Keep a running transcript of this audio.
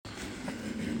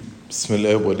بسم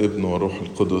الآب والابن والروح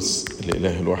القدس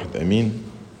الإله الواحد أمين.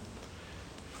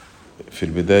 في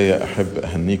البداية أحب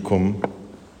أهنيكم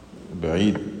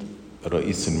بعيد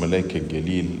رئيس الملائكة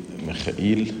الجليل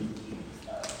ميخائيل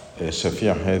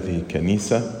شفيع هذه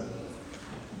الكنيسة.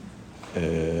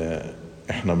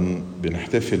 احنا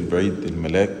بنحتفل بعيد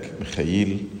الملاك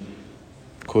ميخائيل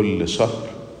كل شهر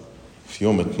في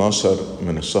يوم 12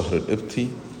 من الشهر القبطي،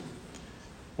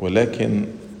 ولكن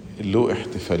له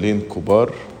احتفالين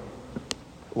كبار،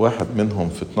 واحد منهم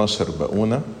في 12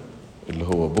 بقونة اللي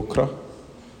هو بكرة،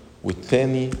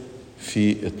 والتاني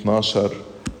في 12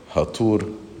 هطور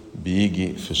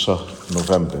بيجي في شهر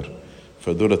نوفمبر.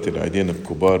 فدولة العيدين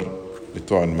الكبار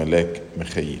بتوع الملاك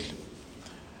ميخائيل.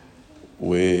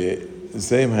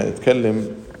 وزي ما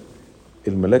هنتكلم،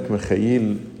 الملاك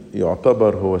ميخائيل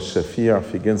يعتبر هو الشفيع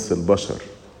في جنس البشر.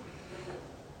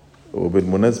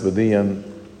 وبالمناسبة دي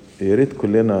ياريت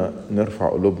كلنا نرفع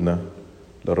قلوبنا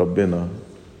لربنا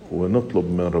ونطلب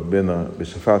من ربنا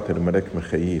بشفاعة الملاك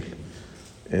ميخائيل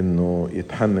انه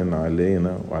يتحنن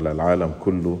علينا وعلى العالم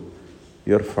كله،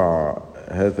 يرفع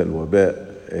هذا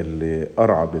الوباء اللي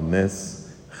أرعب الناس،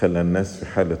 خلى الناس في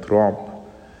حالة رعب،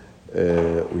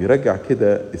 ويرجع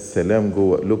كده السلام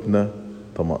جوه قلوبنا،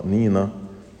 طمأنينة،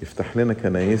 يفتح لنا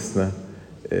كنايسنا،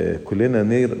 كلنا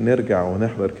نرجع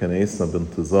ونحضر كنايسنا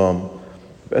بانتظام،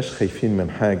 مبقاش خايفين من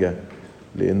حاجة،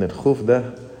 لأن الخوف ده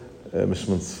مش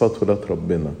من صفات ولاد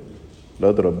ربنا.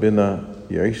 ولاد ربنا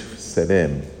يعيش في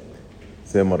السلام،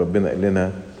 زي ما ربنا قال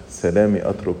لنا: سلامي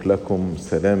أترك لكم،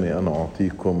 سلامي أنا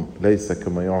أعطيكم، ليس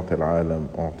كما يعطي العالم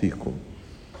أعطيكم.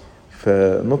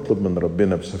 فنطلب من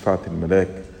ربنا بشفاعة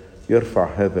الملاك يرفع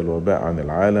هذا الوباء عن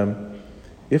العالم،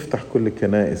 يفتح كل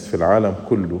الكنائس في العالم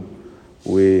كله،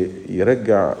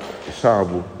 ويرجع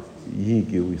شعبه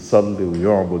يجي ويصلي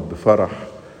ويعبد بفرح،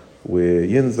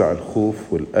 وينزع الخوف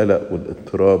والقلق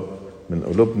والاضطراب من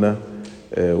قلوبنا،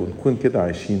 ونكون كده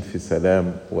عايشين في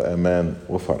سلام وأمان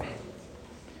وفرح.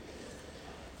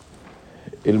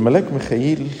 الملاك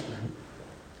ميخائيل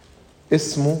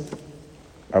اسمه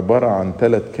عبارة عن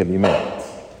 3 كلمات،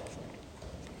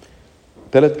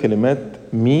 3 كلمات: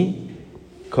 ميكائيل.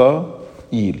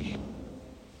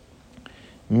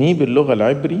 مي باللغة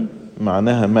العبري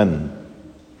معناها من،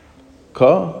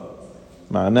 كا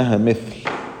معناها مثل،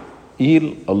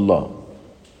 إيل الله،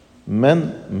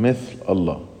 من مثل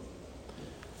الله.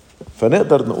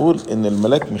 فنقدر نقول إن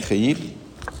الملاك ميخائيل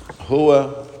هو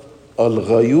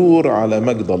الغيور على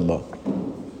مجد الله،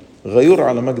 غيور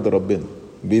على مجد ربنا،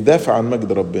 بيدافع عن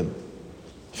مجد ربنا،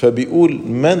 فبيقول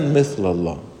من مثل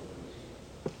الله.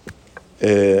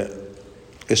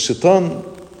 الشيطان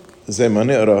زي ما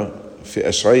نقرأ في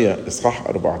أشعياء إصحاح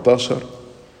 14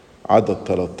 عدد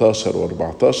 13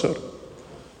 و14،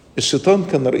 الشيطان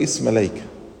كان رئيس ملائكة،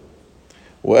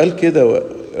 وقال كده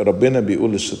ربنا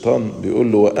بيقول للشيطان،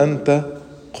 بيقول له: وأنت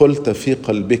قلت في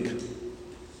قلبك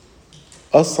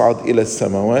أصعد إلى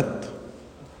السماوات،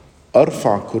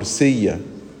 أرفع كرسي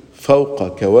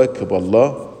فوق كواكب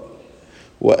الله،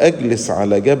 وأجلس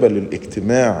على جبل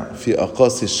الاجتماع في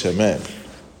أقاصي الشمال،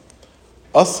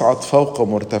 أصعد فوق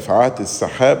مرتفعات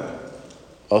السحاب،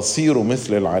 أصير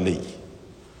مثل العلي.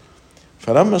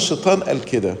 فلما الشيطان قال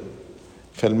كده،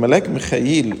 فالملاك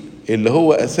ميخائيل اللي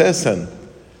هو أساسا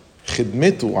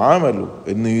خدمته وعمله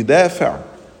إنه يدافع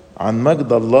عن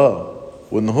مجد الله،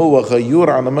 وإن هو غيور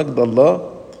على مجد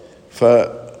الله،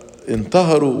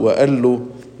 فانتهروا وقال له: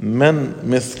 من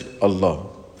مثل الله،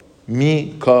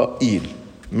 ميكائيل،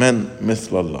 من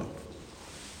مثل الله.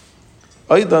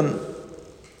 أيضا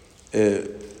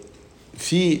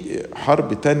في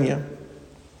حرب تانية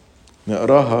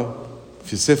نقراها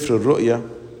في سفر الرؤيا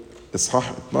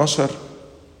إصحاح 12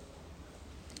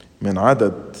 من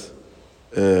عدد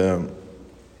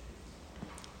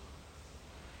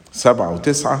 7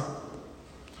 و9،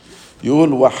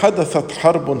 يقول: وحدثت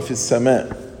حرب في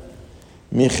السماء،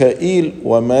 ميخائيل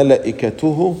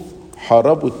وملائكته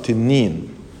حاربوا التنين،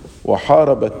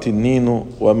 وحارب التنين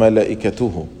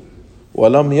وملائكته،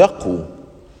 ولم يقوا،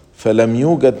 فلم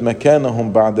يوجد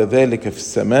مكانهم بعد ذلك في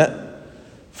السماء،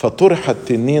 فطرح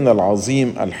التنين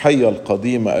العظيم الحي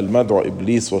القديم المدعو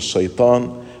إبليس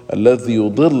والشيطان الذي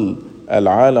يضل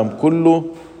العالم كله،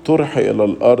 طرح إلى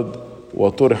الأرض،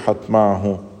 وطرحت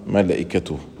معه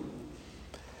ملائكته.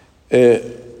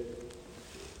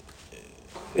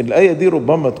 الآية دي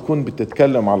ربما تكون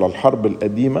بتتكلم على الحرب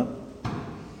القديمة،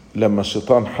 لما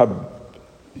الشيطان حب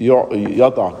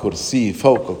يضع كرسيه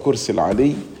فوق كرسي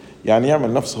العلي، يعني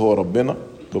يعمل نفسه هو ربنا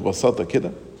ببساطة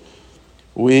كده.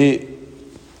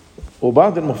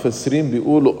 وبعض المفسرين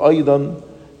بيقولوا أيضا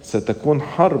ستكون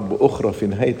حرب أخرى في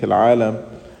نهاية العالم،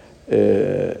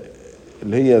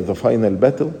 اللي هي The Final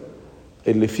Battle،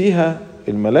 اللي فيها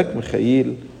الملاك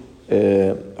ميخائيل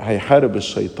هيحارب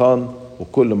الشيطان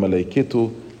وكل ملائكته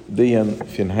ديا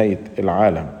في نهاية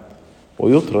العالم،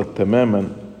 ويطرد تماما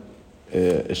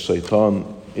الشيطان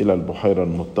إلى البحيرة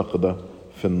المتقدة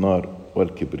في النار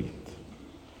والكبريت.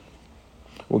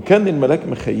 وكان الملاك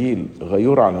ميخائيل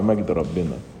غيور على مجد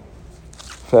ربنا،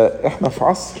 فإحنا في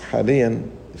عصر حاليا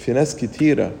في ناس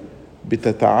كتيرة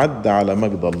بتتعدى على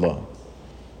مجد الله.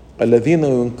 الذين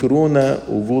ينكرون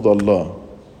وجود الله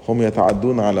هم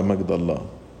يتعدون على مجد الله،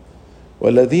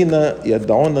 والذين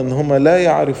يدعون ان هم لا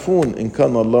يعرفون ان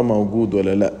كان الله موجود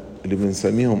ولا لا، اللي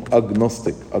بنسميهم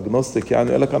اجنوستيك يعني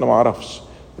يقول لك انا ما اعرفش،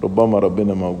 ربما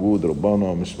ربنا موجود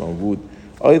ربما مش موجود،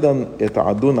 ايضا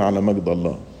يتعدون على مجد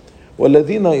الله.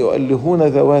 والذين يؤلهون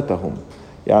ذواتهم،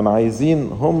 يعني عايزين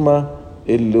هم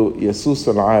اللي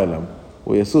يسوسوا العالم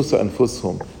ويسوسوا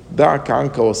انفسهم. دعك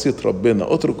عنك وصية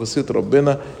ربنا، اترك وصية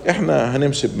ربنا، احنا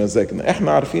هنمشي بمزاجنا،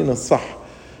 احنا عارفين الصح.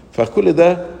 فكل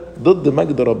ده ضد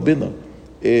مجد ربنا.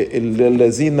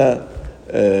 الذين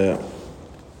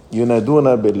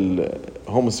ينادون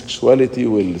بالهوموسيكشواليتي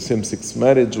والسيم سكس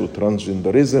ماريج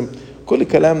والترانسجندريزم، كل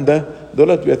الكلام ده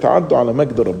دولت بيتعدوا على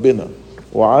مجد ربنا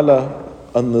وعلى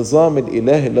النظام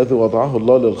الإلهي الذي وضعه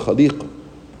الله للخليقة.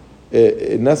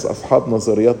 الناس أصحاب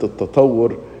نظريات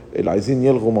التطور اللي عايزين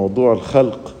يلغوا موضوع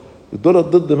الخلق، دولت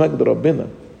ضد مجد ربنا.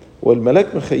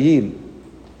 والملاك ميخائيل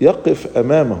يقف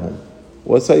أمامهم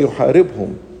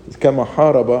وسيحاربهم كما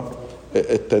حارب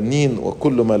التنين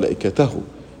وكل ملائكته،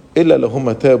 إلا لو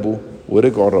هم تابوا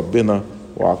ورجعوا ربنا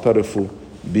واعترفوا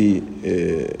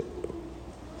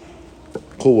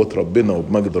بقوة ربنا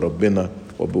وبمجد ربنا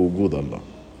وبوجود الله.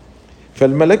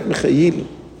 فالملاك ميخائيل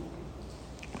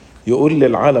يقول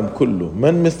للعالم كله: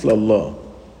 من مثل الله؟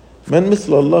 من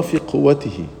مثل الله في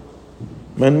قوته؟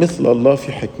 من مثل الله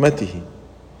في حكمته؟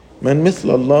 من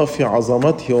مثل الله في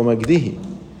عظمته ومجده؟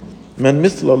 من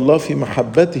مثل الله في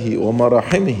محبته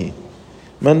ومراحمه؟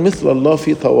 من مثل الله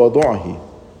في تواضعه؟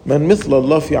 من مثل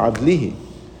الله في عدله؟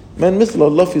 من مثل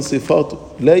الله في صفاته؟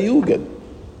 لا يوجد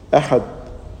أحد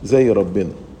زي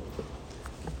ربنا.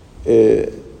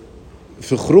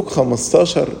 في خروج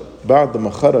 15 بعد ما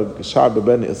خرج شعب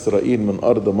بني إسرائيل من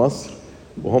أرض مصر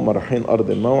وهم رايحين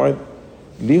أرض الموعد،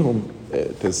 ليهم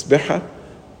تسبحة.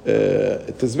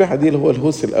 التسبيحة دي اللي هو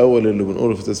الهوس الأول اللي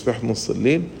بنقوله في تسبيح نص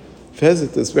الليل. في هذه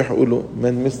التسبيحة يقولوا: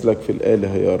 من مثلك في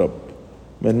الآلهة يا رب،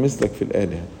 من مثلك في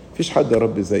الآلهة، فيش حد يا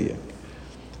رب زيك.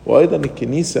 وأيضا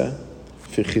الكنيسة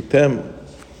في ختام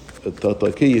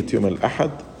تطاكية يوم الأحد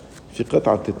في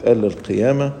قطعة تتقال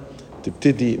للقيامة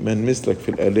تبتدي: من مثلك في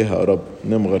الآلهة يا رب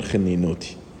نمغر خني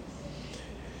نوتي.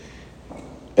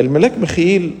 الملاك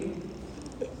ميخائيل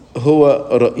هو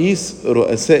رئيس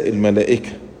رؤساء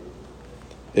الملائكة،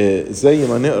 زي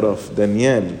ما نقرأ في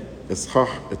دانيال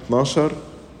إصحاح 12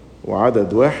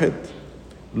 وعدد 1،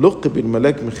 لقب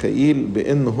الملاك ميخائيل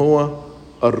بأنه هو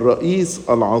الرئيس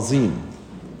العظيم.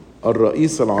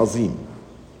 الرئيس العظيم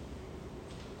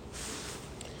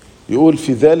يقول: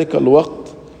 في ذلك الوقت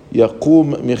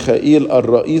يقوم ميخائيل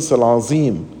الرئيس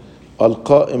العظيم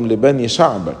القائم لبني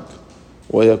شعبك،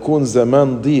 ويكون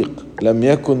زمان ضيق لم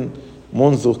يكن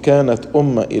منذ كانت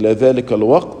أمة إلى ذلك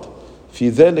الوقت. في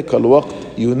ذلك الوقت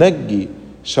ينجي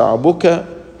شعبك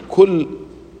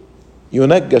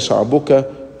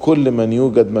كل من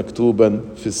يوجد مكتوبا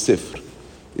في السفر.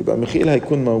 يبقى ميخائيل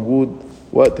هيكون موجود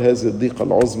وقت هذه الضيقة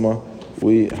العظمى،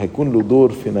 وهيكون له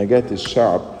دور في نجاة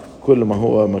الشعب كل ما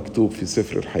هو مكتوب في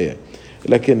سفر الحياة.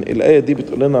 لكن الآية دي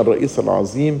بتقول لنا الرئيس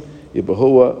العظيم، يبقى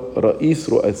هو رئيس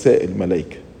رؤساء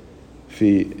الملائكة.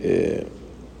 في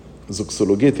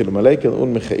زوكسولوجية الملائكة نقول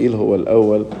ميخائيل هو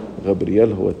الأول،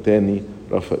 غبريال هو الثاني،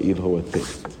 رافائيل هو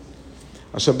الثالث.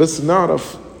 عشان بس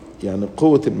نعرف يعني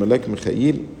قوة الملاك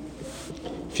ميخائيل،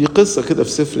 في قصة كده في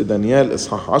سفر دانيال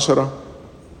إصحاح 10.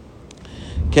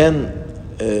 كان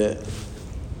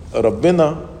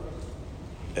ربنا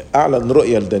أعلن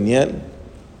رؤية لدانيال،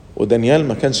 ودانيال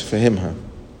ما كانش فاهمها،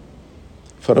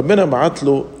 فربنا بعت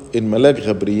له الملاك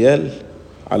غبريال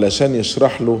علشان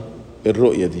يشرح له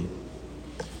الرؤية دي.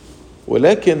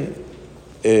 ولكن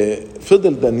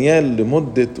فضل دانيال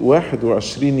لمدة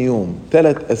 21 يوم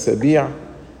 3 أسابيع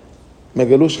ما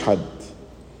جالوش حد،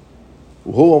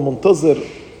 وهو منتظر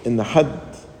ان حد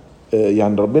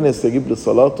يعني ربنا يستجيب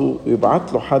لصلاته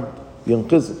ويبعت له حد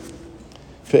ينقذه.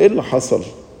 فإيه اللي حصل؟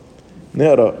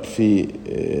 نقرأ في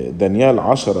دانيال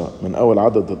 10 من أول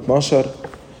عدد 12،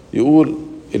 يقول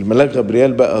الملاك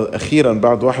غبريال بقى أخيرا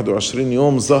بعد 21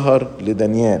 يوم ظهر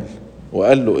لدانيال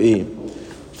وقال له إيه؟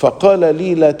 فقال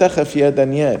لي: لا تخف يا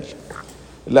دانيال،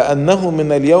 لأنه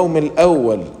من اليوم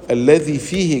الأول الذي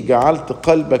فيه جعلت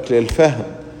قلبك للفهم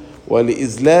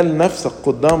ولإذلال نفسك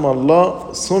قدام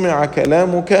الله سمع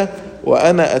كلامك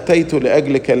وأنا أتيت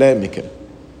لأجل كلامك.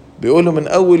 بيقوله من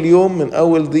أول يوم، من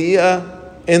أول دقيقة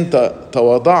أنت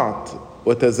تواضعت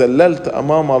وتذللت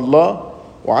أمام الله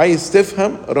وعايز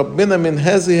تفهم ربنا. من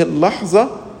هذه اللحظة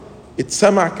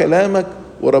اتسمع كلامك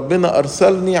وربنا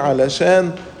أرسلني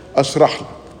علشان أشرح لك.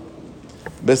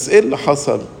 بس إيه اللي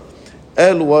حصل؟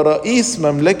 قال ورئيس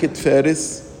مملكة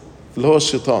فارس اللي هو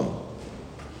الشيطان.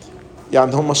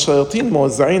 يعني هم الشياطين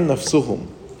موزعين نفسهم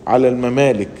على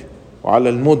الممالك وعلى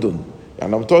المدن.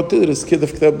 يعني لما تقعد تدرس كده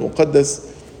في كتاب مقدس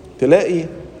تلاقي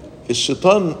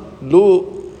الشيطان له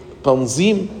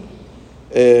تنظيم.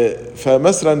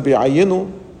 فمثلا بيعينوا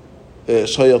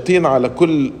شياطين على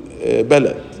كل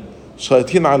بلد،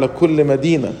 شياطين على كل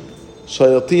مدينة،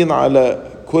 شياطين على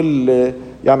كل،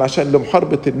 يعني عشان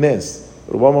لمحاربة الناس،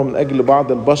 ربما من أجل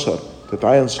بعض البشر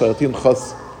تتعين شياطين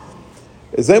خاصة.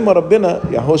 زي ما ربنا،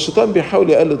 يعني هو الشيطان بيحاول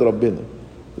يقلد ربنا.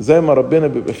 زي ما ربنا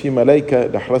بيبقى فيه ملائكة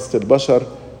لحراسة البشر،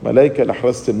 ملائكة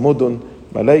لحراسة المدن،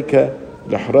 ملائكة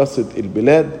لحراسة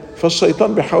البلاد،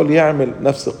 فالشيطان بيحاول يعمل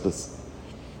نفس القصة.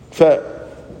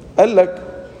 فقال لك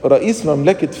رئيس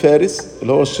مملكة فارس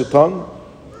اللي هو الشيطان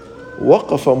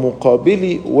وقف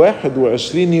مقابلي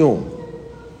 21 يوم.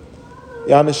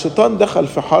 يعني الشيطان دخل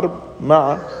في حرب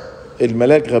مع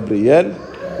الملاك غبريال،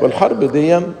 والحرب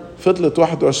دي فضلت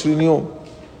 21 يوم.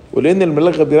 ولأن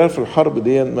الملاك غبريال في الحرب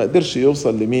دي ما قدرش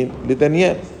يوصل لمين؟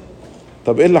 لدانيال.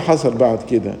 طب إيه اللي حصل بعد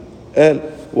كده؟ قال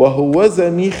وهوذا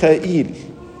ميخائيل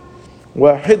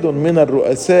واحد من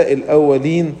الرؤساء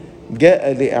الأولين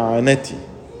جاء لإعانتي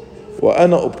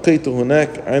وأنا أبقيت هناك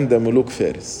عند ملوك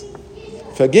فارس.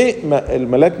 فجاء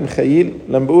الملاك ميخائيل،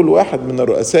 لما بيقول واحد من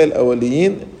الرؤساء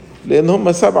الأوليين لأن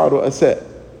هم 7 رؤساء،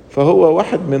 فهو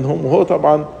واحد منهم وهو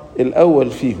طبعا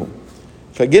الأول فيهم.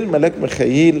 فجاء الملاك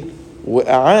ميخائيل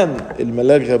وأعان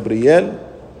الملاك غبريال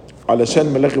علشان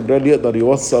الملاك غبريال يقدر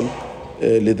يوصل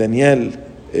لدانيال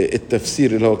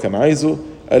التفسير اللي هو كان عايزه.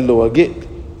 قال له وجئت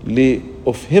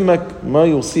لأفهمك ما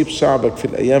يصيب شعبك في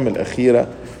الأيام الأخيرة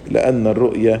لأن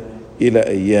الرؤية إلى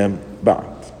أيام بعد.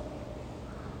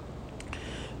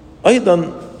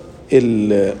 أيضا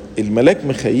الملاك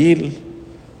ميخائيل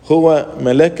هو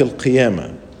ملاك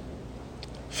القيامة.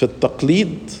 في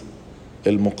التقليد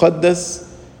المقدس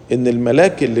إن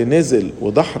الملاك اللي نزل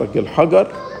ودحرج الحجر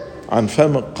عن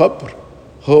فم القبر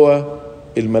هو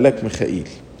الملاك ميخائيل.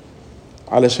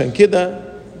 علشان كده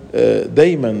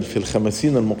دايما في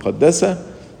الخمسين المقدسة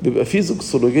بيبقى فيه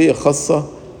زوكسولوجية خاصة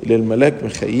للملاك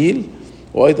ميخائيل،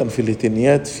 وأيضا في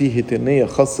الهتنيات فيه هتنية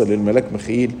خاصة للملاك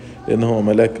ميخائيل لأنه هو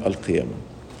ملاك القيامة.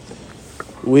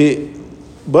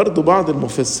 وبرضو بعض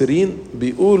المفسرين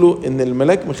بيقولوا إن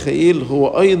الملاك ميخائيل هو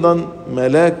أيضا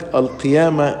ملاك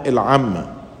القيامة العامة.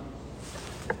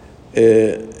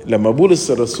 لما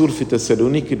بولس الرسول في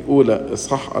تسالونيك الأولى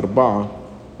إصحاح 4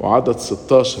 وعدد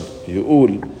 16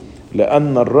 يقول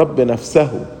لأن الرب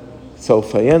نفسه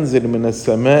سوف ينزل من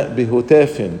السماء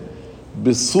بهتاف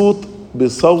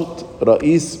بصوت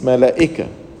رئيس ملائكة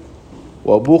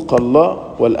وبوق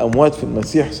الله والأموات في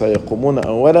المسيح سيقومون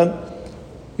أولا.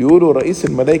 يقولوا رئيس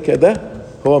الملائكة ده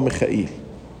هو ميخائيل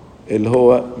اللي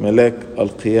هو ملاك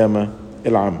القيامة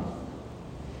العام.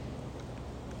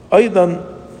 أيضا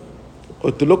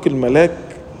قلت لك الملاك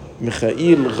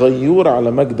ميخائيل غيور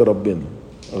على مجد ربنا،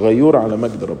 غيور على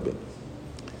مجد ربنا.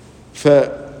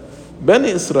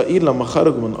 فبني إسرائيل لما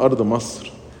خرجوا من أرض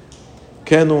مصر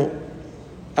كانوا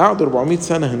قعدوا 400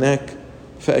 سنة هناك،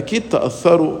 فأكيد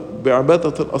تأثروا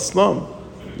بعبادة الأصنام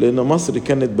لأن مصر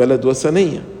كانت بلد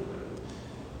وثنية.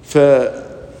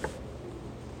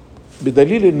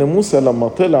 بدليل أن موسى لما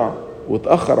طلع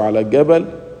واتأخر على الجبل،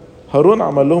 هارون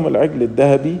عمل لهم العجل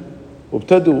الذهبي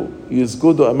وابتدوا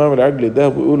يسجدوا أمام العجل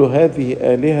الذهبي ويقولوا هذه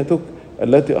آلهتك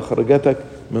التي أخرجتك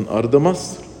من أرض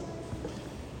مصر.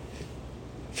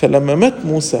 فلما مات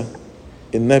موسى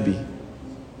النبي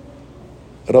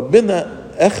ربنا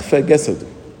أخفى جسده،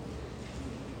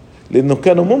 لأنه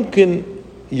كانوا ممكن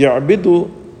يعبدوا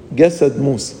جسد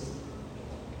موسى.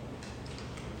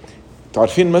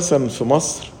 تعرفين مثلا في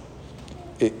مصر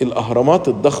الأهرامات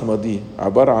الضخمة دي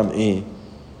عبارة عن إيه؟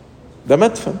 ده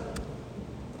مدفن.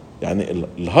 يعني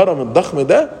الهرم الضخم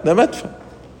ده مدفن.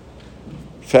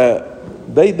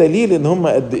 فده دليل إن هم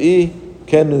قد إيه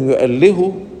كانوا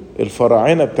يؤلهوا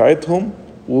الفراعنة بتاعتهم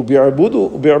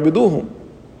وبيعبدوهم.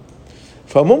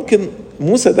 فممكن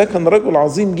موسى ده كان رجل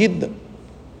عظيم جدا،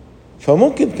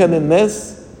 فممكن كان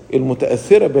الناس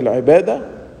المتأثرة بالعبادة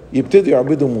يبتدوا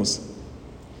يعبدوا موسى.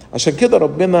 عشان كده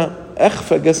ربنا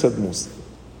أخفى جسد موسى.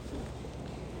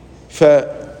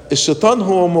 فالشيطان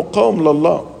هو مقاوم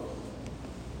لله.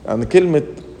 يعني كلمة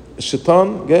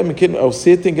الشيطان جاي من كلمة، أو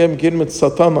سيتن جاي من كلمة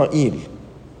ساتانائيل.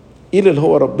 إيل اللي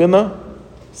هو ربنا،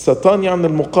 ساتان يعني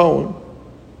المقاوم،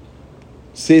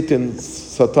 سيتن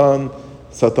ساتان،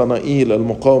 ساتانائيل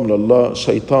المقاوم لله،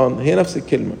 شيطان هي نفس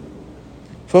الكلمة،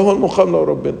 فهو المقاوم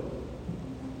لربنا.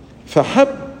 فحب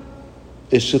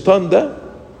الشيطان ده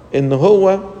إن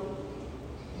هو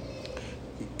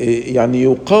يعني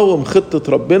يقاوم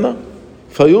خطة ربنا،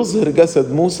 فيظهر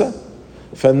جسد موسى،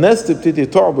 فالناس تبتدي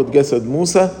تعبد جسد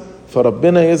موسى،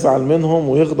 فربنا يزعل منهم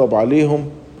ويغضب عليهم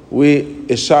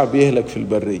والشعب يهلك في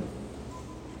البرية.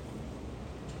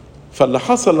 فاللي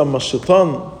حصل لما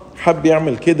الشيطان حب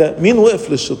يعمل كده، مين وقف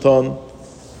للشيطان؟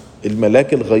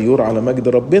 الملاك الغيور على مجد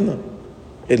ربنا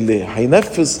اللي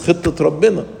هينفذ خطة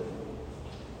ربنا،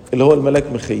 اللي هو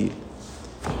الملاك ميخائيل.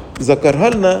 ذكرها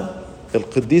لنا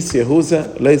القديس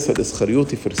يهوذا ليس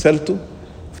الإسخريوطي في رسالته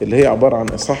اللي هي عبارة عن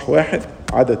إصحاح 1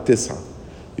 عدد 9،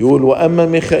 يقول: وأما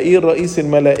ميخائيل رئيس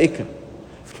الملائكة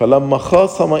فلما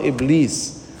خاصم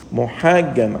إبليس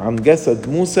محاجا عن جسد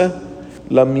موسى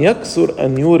لم يكسر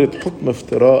أن يورد حكم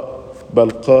افتراء، بل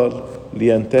قال: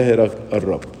 لينتهرك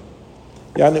الرب.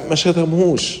 يعني ما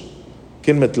شتمهوش.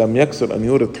 كلمة لم يكسر أن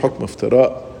يورد حكم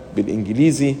افتراء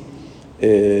بالإنجليزي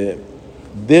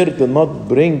did not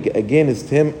bring against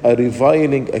him a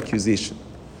reviling accusation.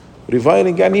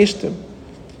 reviling يعني يشتم،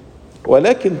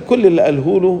 ولكن كل اللي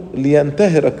قاله له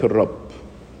لينتهرك الرب،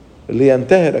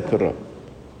 لينتهرك الرب،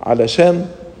 علشان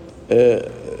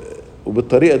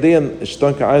وبالطريقة دي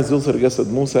الشيطان كان عايز يظهر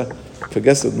جسد موسى،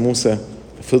 فجسد موسى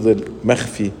فضل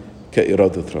مخفي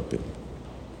كإرادة ربنا.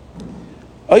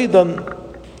 أيضا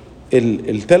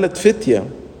الثلاث فتية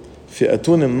في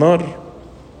أتون النار،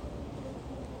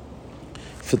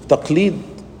 في التقليد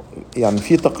يعني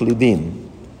في تقليدين.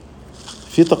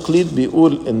 في تقليد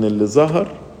بيقول إن اللي ظهر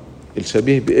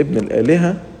الشبيه بابن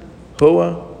الآلهة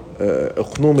هو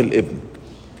أقنوم الابن،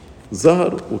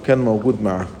 ظهر وكان موجود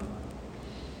معه.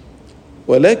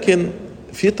 ولكن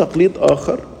في تقليد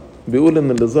آخر بيقول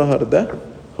إن اللي ظهر ده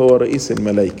هو رئيس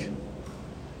الملائكة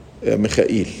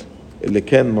ميخائيل اللي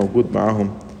كان موجود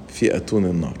معهم في أتون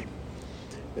النار.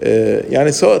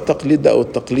 يعني سواء التقليد ده أو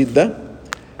التقليد ده،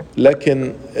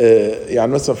 لكن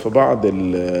يعني مثلا في بعض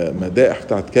المدائح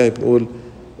بتاعت كاهب نقول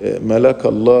ملاك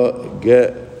الله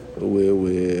جاء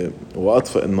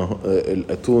وأطفأ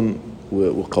الأتون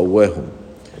وقواهم.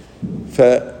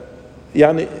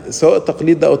 يعني سواء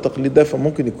التقليد ده أو التقليد ده،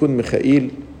 فممكن يكون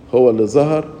ميخائيل هو اللي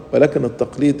ظهر، ولكن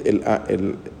التقليد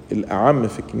الأعم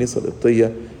في الكنيسة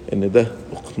القبطية إن ده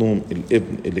أقنوم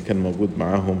الابن اللي كان موجود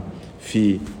معاهم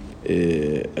في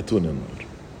أتون النار.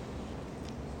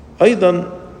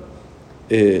 أيضا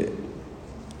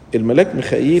الملاك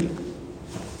ميخائيل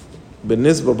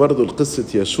بالنسبة برضو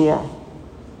لقصة يشوع،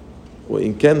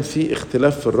 وإن كان في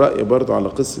اختلاف في الرأي برضو على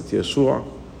قصة يشوع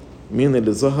مين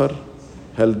اللي ظهر،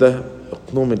 هل ده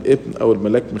أقنوم الابن أو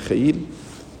الملاك ميخائيل،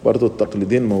 برضو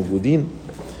التقليدين موجودين.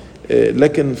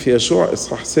 لكن في يشوع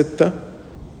إصحاح 6،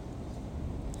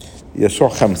 يشوع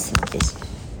 5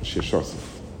 مش يشوع 6،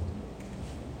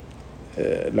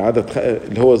 العدد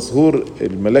اللي هو ظهور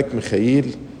الملاك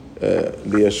ميخائيل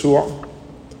ليشوع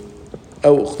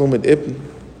أو أقنوم الابن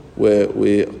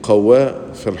وقواه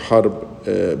في الحرب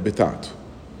بتاعته.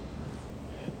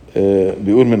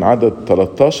 بيقول من عدد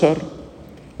 13: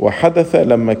 وحدث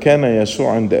لما كان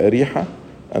يشوع عند أريحة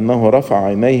أنه رفع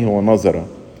عينيه ونظر،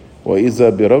 وإذا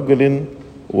برجل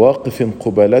واقف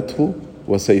قبالته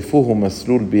وسيفه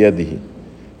مسلول بيده،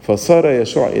 فصار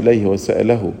يشوع إليه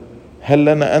وسأله: هل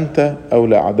لنا أنت أو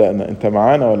لأعدائنا؟ أنت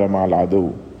معنا ولا مع العدو؟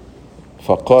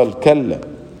 فقال: كلا،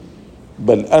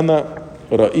 بل أنا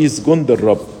رئيس جند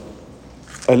الرب،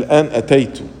 الآن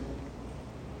أتيت.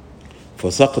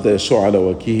 فسقط يشوع على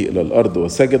وجهه إلى الأرض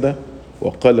وسجد،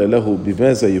 وقال له: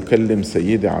 بماذا يكلم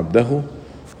سيدي عبده؟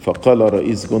 فقال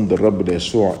رئيس جند الرب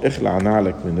ليشوع: اخلع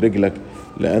نعلك من رجلك،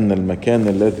 لأن المكان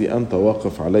الذي أنت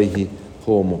واقف عليه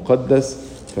هو مقدس.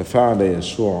 ففعل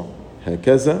يشوع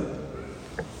هكذا.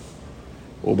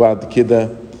 وبعد كده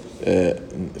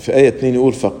في آية 2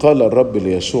 يقول: فقال الرب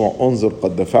ليشوع: انظر،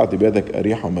 قد دفعت بيدك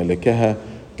أريحة وملكها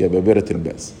جبابرة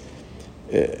البأس.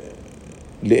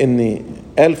 لأن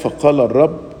قال فقال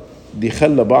الرب دي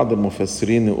خلى بعض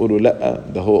المفسرين يقولوا لا،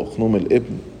 ده هو أقنوم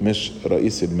الابن مش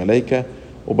رئيس الملائكة،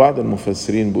 وبعض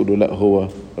المفسرين بيقولوا لا، هو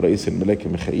رئيس الملائكة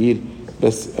ميخائيل.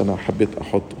 بس أنا حبيت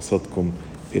أحط قصادكم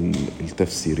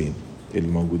التفسيرين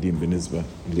الموجودين بالنسبة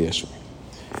ليشوع.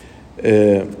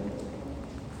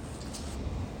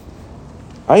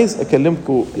 عايز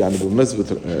أكلمكم يعني بمناسبة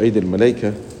عيد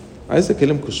الملائكة، عايز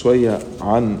أكلمكم شوية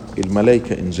عن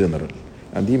الملائكة in general.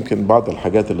 عندي يمكن بعض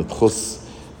الحاجات اللي تخص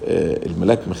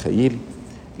الملاك ميخائيل،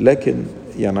 لكن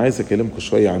يعني عايز أكلمكم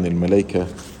شوية عن الملائكة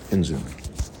in general.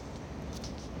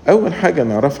 أول حاجة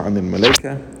نعرف عن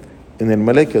الملائكة إن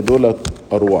الملائكة دولت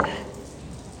أرواح.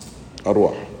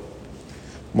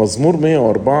 مزمور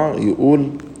 104 يقول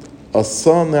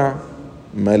الصانع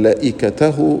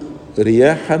ملائكته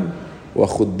رياحا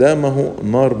وخدامه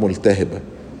نار ملتهبة.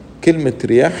 كلمة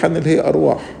رياحا اللي هي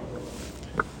أرواح،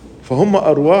 فهم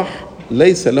أرواح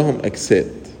ليس لهم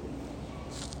أجساد،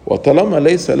 وطالما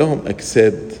ليس لهم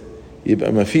أجساد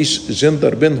يبقى مفيش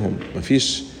جندر بينهم،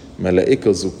 مفيش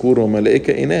ملائكة ذكور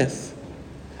وملائكة إناث.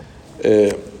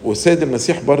 والسيد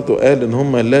المسيح برضو قال إن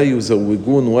هم لا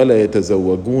يزوجون ولا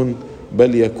يتزوجون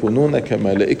بل يكونون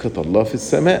كملائكة الله في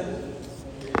السماء.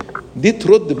 دي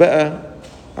ترد بقى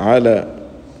على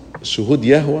شهود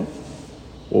يهوه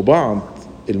وبعض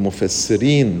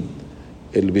المفسرين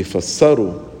اللي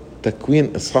بيفسروا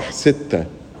تكوين إصحاح 6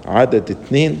 عدد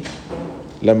 2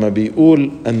 لما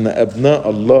بيقول أن أبناء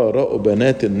الله رأوا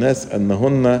بنات الناس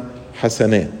أنهن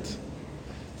حسنات.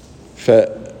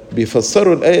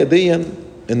 فبيفسروا الآية دي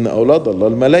أن أولاد الله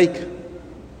الملائكة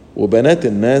وبنات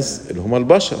الناس اللي هم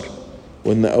البشر،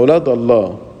 وأن أولاد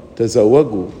الله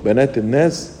تزوجوا بنات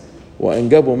الناس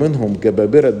وأنجبوا منهم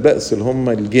جبابرة بأس اللي هم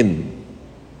الجن.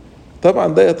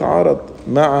 طبعا ده يتعارض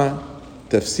مع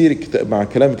تفسير الكتاب، مع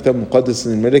كلام الكتاب المقدس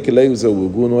ان الملائكة لا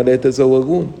يزوجون ولا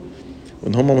يتزوجون،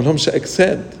 وان هم ما لهمش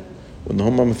اجساد، وان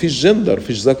هم ما فيش جندر،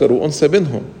 فيش ذكر وانثى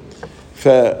بينهم.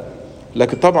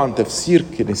 لكن طبعا تفسير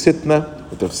كنيستنا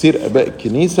وتفسير اباء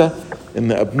الكنيسة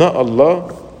ان ابناء الله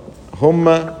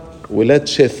هم ولاد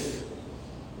شث،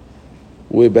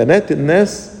 وبنات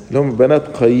الناس اللي هم بنات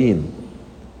قايين،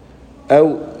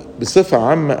 او بصفة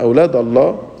عامة اولاد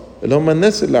الله اللي هم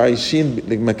الناس اللي عايشين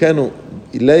لما كانوا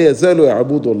لا يزالوا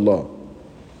يعبدوا الله،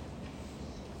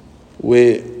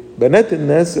 وبنات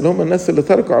الناس اللي هم الناس اللي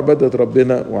تركوا عبادة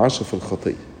ربنا وعاشوا في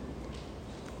الخطية.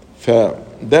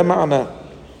 فده معنى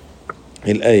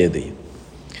الآية دي.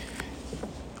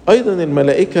 أيضا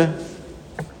الملائكة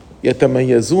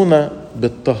يتميزون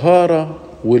بالطهارة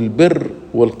والبر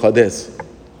والقداسة.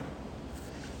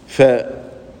 فمثلا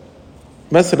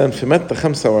في متى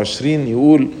 25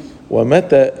 يقول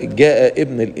ومتى جاء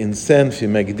ابن الإنسان في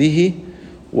مجده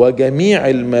وجميع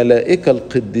الملائكة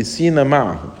القديسين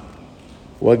معه،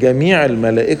 وجميع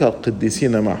الملائكة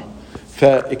القديسين معه.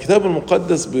 فالكتاب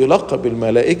المقدس بيلقب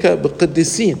الملائكة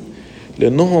بالقديسين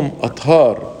لأنهم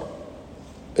أطهار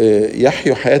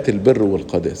يحيوا حياة البر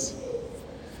والقداسة.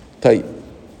 طيب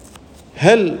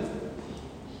هل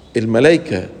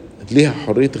الملائكة ليها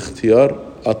حرية اختيار؟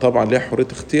 طبعا ليها حرية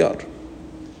اختيار،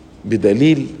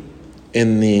 بدليل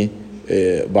ان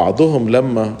بعضهم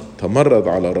لما تمرد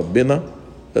على ربنا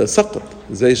سقط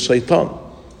زي الشيطان.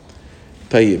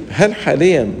 طيب هل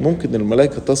حاليا ممكن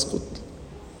الملائكة تسقط؟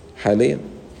 حاليا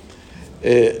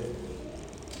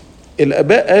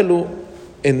الآباء قالوا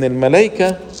ان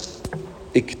الملائكة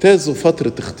اجتازوا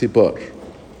فترة اختبار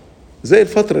زي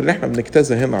الفترة اللي احنا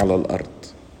بنجتازها هنا على الأرض،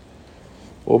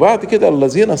 وبعد كده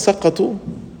الذين سقطوا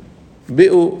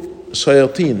بقوا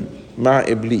شياطين مع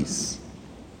إبليس،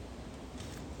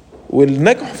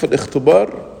 واللي نجحوا في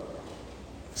الاختبار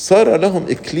صار لهم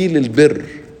إكليل البر.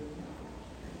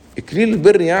 إكليل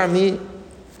البر يعني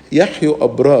يحيوا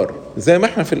أبرار زي ما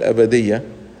احنا في الأبدية،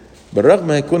 بالرغم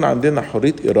ما يكون عندنا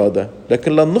حرية إرادة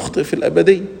لكن لن نخطئ في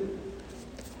الأبدية.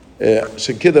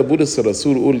 عشان كده بولس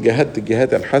الرسول يقول جاهدت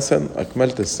الجهاد الحسن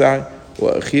أكملت السعي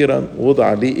وأخيرا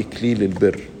وضع لي إكليل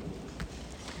البر.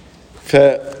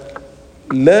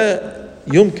 فلا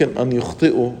يمكن أن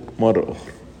يخطئوا مرة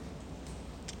أخرى.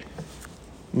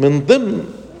 من ضمن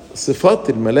صفات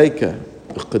الملائكة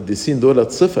القديسين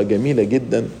دولت صفة جميلة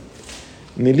جدا،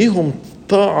 إن ليهم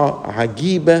طاعة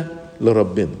عجيبة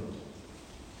لربنا،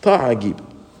 طاعة عجيبة.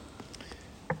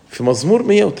 في مزمور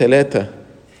 103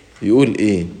 يقول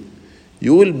إيه؟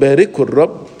 يقول باركوا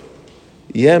الرب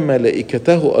يا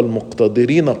ملائكته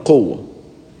المقتدرين قوة،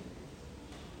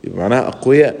 يبقى معناها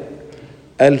أقوياء،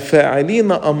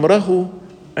 الفاعلين أمره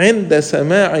عند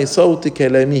سماع صوت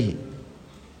كلامه.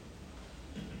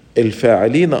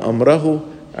 الفاعلين أمره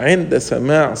عند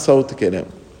سماع صوت كلامه،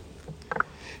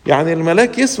 يعني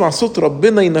الملاك يسمع صوت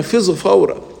ربنا ينفذه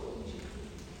فورا.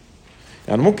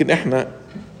 يعني ممكن احنا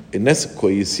الناس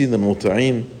الكويسين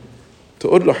المطيعين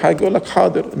تقول له حاجة يقول لك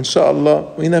حاضر إن شاء الله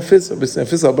وينفذها، بس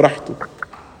ينفذها براحته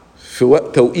في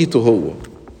وقت توقيته هو.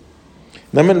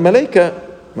 إنما الملائكة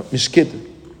مش كده،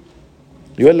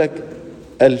 يقول لك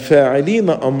الفاعلين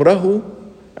أمره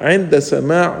عند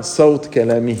سماع صوت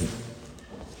كلامه.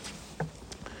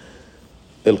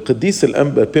 القديس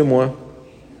الأنبا بيموا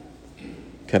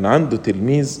كان عنده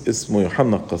تلميذ اسمه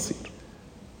يوحنا القصير.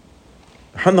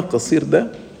 يوحنا القصير ده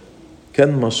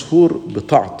كان مشهور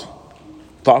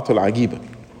بطاعته العجيبة.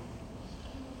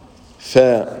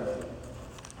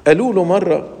 فقالوا له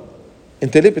مرة: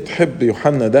 انت ليه بتحب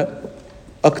يوحنا ده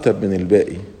اكتر من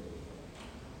الباقي؟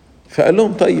 فقال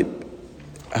لهم: طيب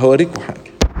هوريكم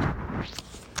حاجة.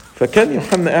 فكان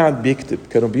يوحنا قاعد بيكتب،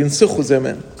 كانوا بينسخوا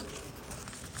زمان،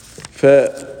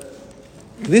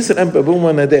 فقديس الأنبا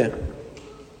بوما ناداه،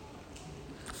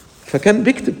 فكان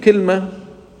بيكتب كلمة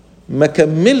ما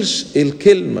كملش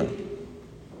الكلمة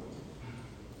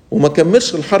وما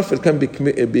كملش الحرف اللي كان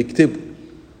بيكتبه،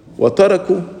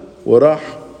 وتركه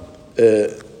وراح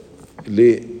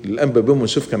للأنبا بوما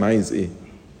يشوف كان عايز ايه.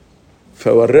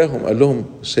 فوراهم قال لهم: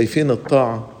 شايفين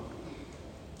الطاعة؟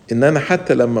 ان انا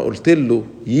حتى لما قلت له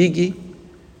يجي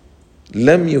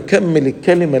لم يكمل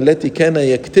الكلمة التي كان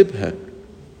يكتبها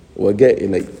وجاء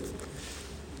إلي.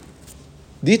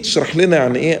 دي تشرح لنا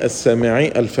يعني ايه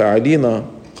السامعين الفاعلين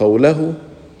قوله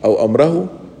او امره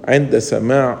عند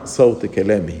سماع صوت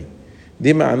كلامه.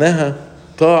 دي معناها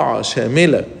طاعة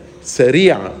شاملة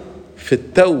سريعة في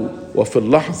التو وفي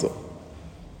اللحظة.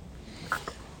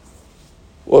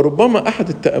 وربما أحد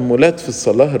التأملات في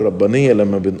الصلاة الربانية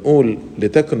لما بنقول: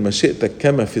 لتكن مشيئتك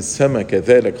كما في السماء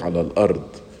كذلك على الأرض،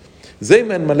 زي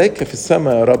ما الملائكة في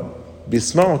السماء يا رب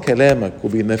بيسمعوا كلامك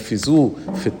وبينفذوه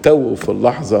في التو وفي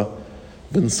اللحظة،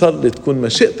 بنصلي تكون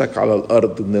مشيئتك على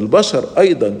الأرض، إن البشر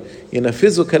أيضا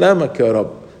ينفذوا كلامك يا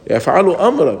رب، يفعلوا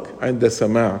أمرك عند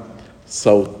سماع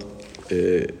صوت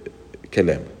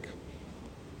كلامك.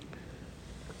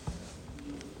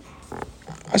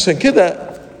 عشان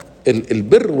كده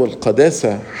البر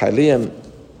والقداسة حاليا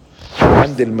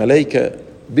عند الملائكة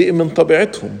بقي من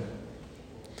طبيعتهم.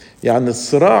 يعني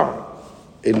الصراع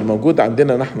اللي موجود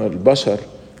عندنا نحن البشر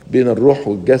بين الروح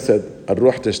والجسد،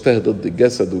 الروح تشتهي ضد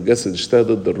الجسد والجسد يشتهي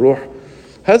ضد الروح،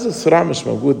 هذا الصراع مش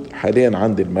موجود حاليا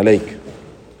عند الملائكة،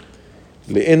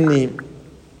 لأن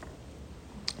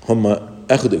هم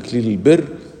أخذوا إكليل البر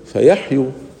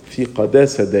فيحيوا في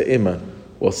قداسة دائمة،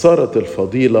 وصارت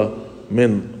الفضيلة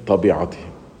من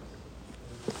طبيعتهم.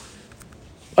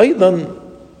 أيضا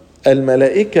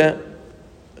الملائكة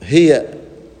هي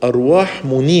أرواح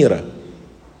منيرة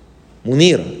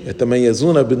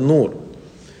يتميزون بالنور.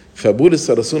 فبولس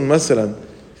الرسول مثلا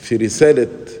في رسالة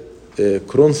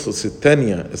كورنثوس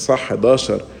الثانية إصحاح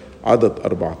 11 عدد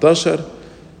 14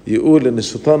 يقول إن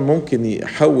الشيطان ممكن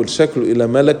يحول شكله إلى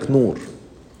ملك نور،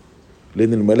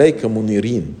 لأن الملائكة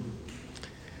منيرين.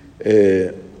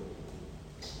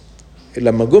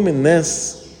 لما جم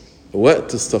الناس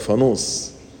وقت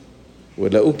استفانوس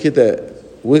ولقوه كده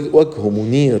وجهه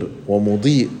منير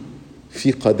ومضيء،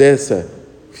 في قداسة،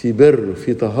 في بر،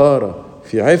 في طهارة،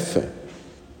 في عفة،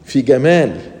 في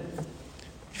جمال،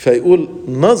 فيقول: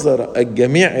 نظر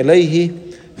الجميع إليه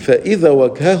فإذا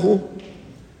وجهه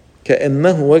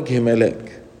كأنه وجه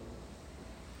ملاك.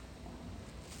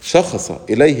 شخص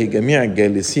إليه جميع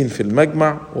الجالسين في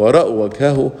المجمع ورأوا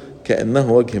وجهه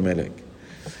كأنه وجه ملاك.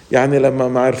 يعني لما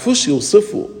ما عرفوش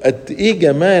يوصفوا قد إيه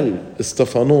جمال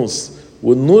استفانوس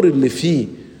والنور اللي فيه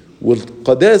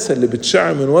والقداسة اللي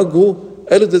بتشع من وجهه،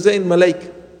 قالوا ده زي الملائكة.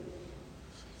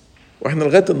 واحنا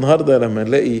لغاية النهاردة لما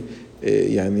نلاقي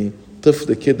يعني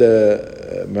طفل كده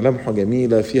ملامحه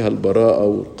جميلة فيها البراءة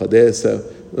والقداسة،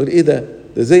 نقول ايه ده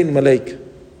زي الملائكة.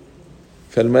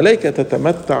 فالملائكة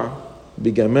تتمتع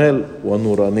بجمال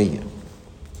ونورانية.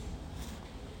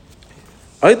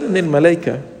 ايضا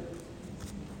الملائكة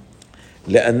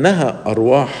لأنها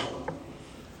أرواح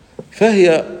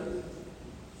فهي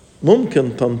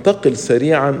ممكن تنتقل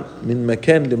سريعا من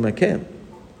مكان لمكان.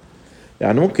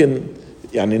 يعني ممكن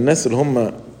الناس اللي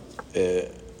هم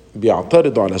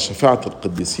بيعترضوا على شفاعة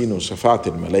القديسين وشفاعة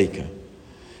الملائكة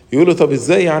يقولوا: طب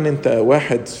ازاي انت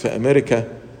واحد في أمريكا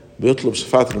بيطلب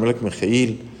شفاعة الملك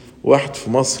ميخائيل، واحد في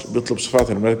مصر بيطلب شفاعة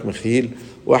الملك ميخائيل،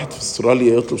 واحد في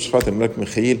استراليا يطلب شفاعة الملك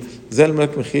ميخائيل، زي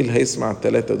الملك ميخائيل هيسمع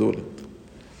الثلاثة دول؟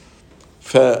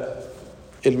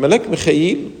 فالملك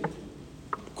ميخائيل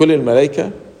كل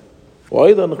الملائكة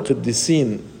وأيضا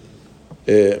القديسين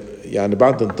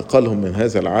بعد انتقالهم من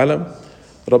هذا العالم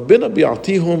ربنا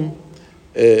بيعطيهم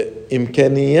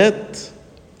إمكانيات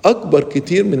أكبر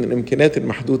كتير من الإمكانيات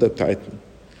المحدودة بتاعتنا.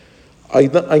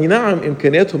 أي نعم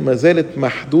إمكانياتهم ما زالت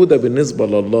محدودة بالنسبة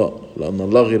لله، لأن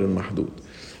الله غير المحدود،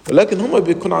 ولكن هم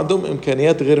بيكون عندهم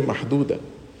إمكانيات غير محدودة.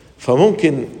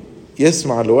 فممكن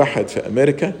يسمع لواحد في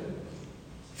أمريكا،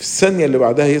 في الثانية اللي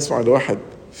بعدها يسمع لواحد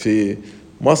في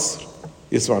مصر،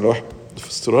 يسمع لواحد في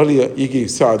استراليا، يجي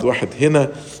يساعد واحد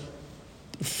هنا،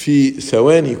 في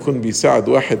ثواني يكون بيساعد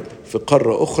واحد في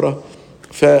قارة أخرى.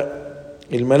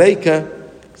 فالملائكة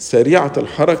سريعة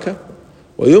الحركة،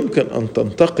 ويمكن أن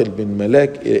تنتقل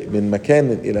من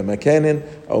مكان إلى مكان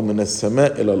أو من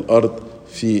السماء إلى الأرض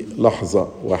في لحظة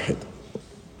واحدة.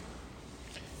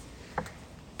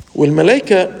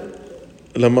 والملائكة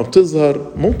لما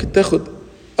بتظهر ممكن تاخد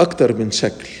أكتر من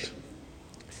شكل.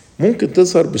 ممكن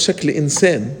تظهر بشكل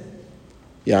إنسان،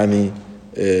 يعني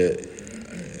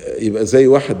يبقى زي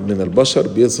واحد من البشر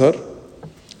بيظهر،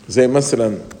 زي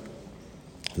مثلا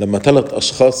لما 3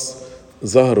 أشخاص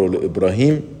ظهروا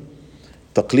لإبراهيم،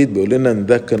 تقليد بيقول لنا إن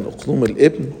ده كان أقنوم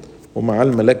الابن ومعاه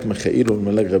الملاك ميخائيل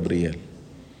والملاك غبريال،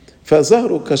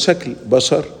 فظهروا كشكل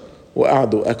بشر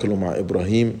وقعدوا أكلوا مع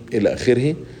إبراهيم إلى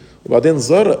آخره. وبعدين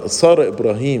صار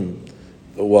إبراهيم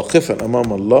واقفا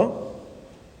أمام الله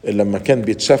لما كان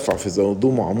بيتشفع في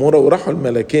سدوم وعمورة، وراحوا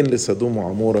الملاكين لسدوم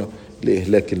وعمورة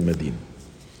لإهلاك المدينة،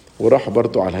 وراحوا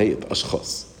برضو على هيئة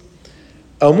أشخاص.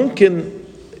 أو ممكن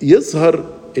يظهر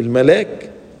الملاك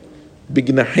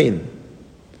بجناحين،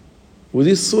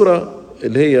 ودي الصورة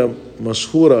اللي هي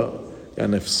مشهورة،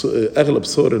 يعني في أغلب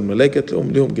صور الملائكة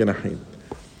تلاقيهم لهم جناحين.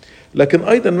 لكن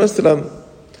أيضا مثلا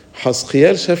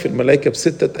حسقيال شاف الملائكة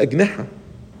ب6 أجنحة،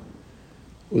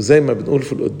 وزي ما بنقول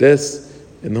في القداس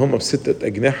إن هم ب6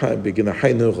 أجنحة،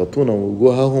 بجناحين يغطون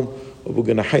وجوههم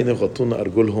وبجناحين يغطون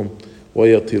أرجلهم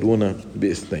ويطيرون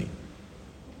ب2.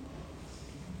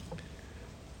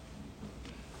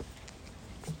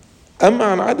 أما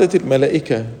عن عدد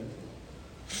الملائكة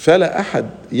فلا أحد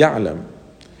يعلم،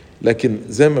 لكن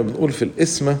زي ما بنقول في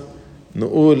الإسمة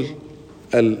نقول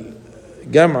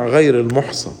الجمع غير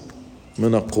المحصى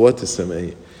من القوات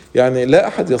السمائية، يعني لا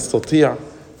أحد يستطيع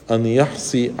أن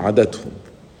يحصي عددهم.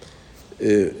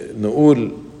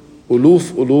 نقول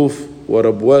ألوف ألوف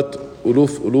وربوات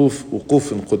ألوف ألوف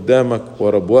وقوف قدامك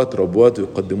وربوات ربوات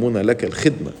يقدمون لك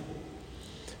الخدمة،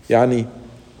 يعني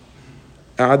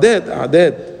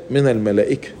أعداد من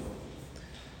الملائكة.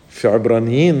 في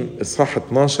عبرانيين إصحاح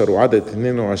 12 وعدد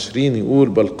 22 يقول: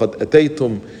 بل قد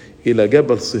أتيتم إلى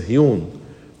جبل صهيون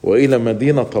وإلى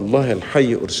مدينة الله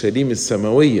الحي أورشليم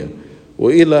السماوية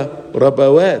وإلى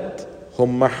ربوات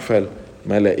هم محفل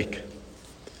ملائكة.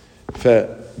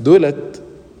 فدولت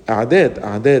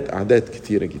أعداد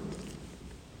كتيرة جدا.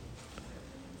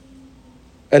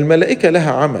 الملائكة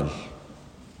لها عمل،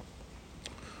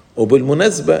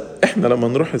 وبالمناسبة احنا لما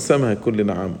نروح السماء هيكون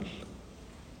لنا عمل،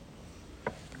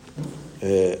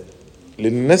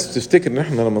 لأن الناس بتفتكر ان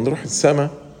احنا لما نروح السماء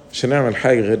مش هنعمل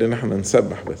حاجة غير ان احنا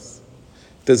نسبح بس.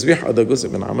 التسبيح ده جزء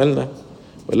من عملنا،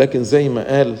 ولكن زي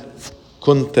ما قال: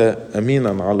 كنت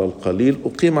أمينا على القليل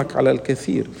أقيمك على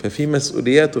الكثير. ففي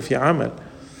مسؤوليات وفي عمل.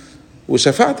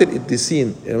 وشفاعة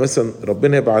القديسين، يعني مثلا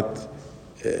ربنا يبعت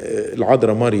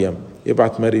العذراء مريم،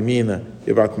 يبعت ماري مينا،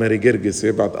 يبعت ماري جرجس،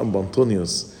 يبعت أنبا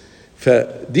أنطونيوس،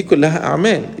 فدي كلها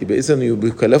أعمال، يبقى إذن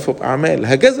بيكلفوا بأعمال.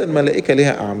 هكذا الملائكة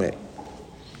لها أعمال.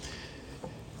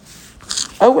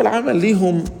 أول عمل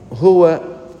ليهم هو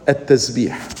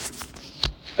التسبيح.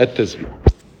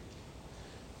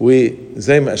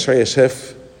 وزي ما أشعياء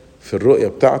شاف في الرؤية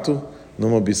بتاعته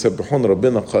إنهم بيسبحون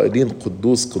ربنا قائلين: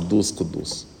 قدوس قدوس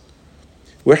قدوس.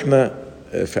 وإحنا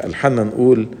في ألحاننا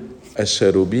نقول: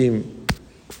 الشاروبيم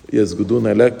يسجدون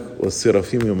لك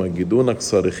والسرافيم يمجدونك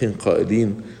صارخين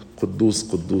قائلين: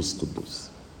 قدوس قدوس قدوس.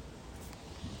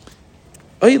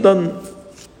 أيضا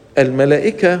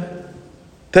الملائكة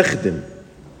تخدم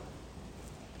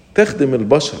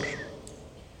البشر.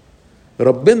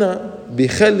 ربنا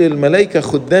بيخلي الملائكة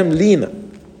خدام لينا.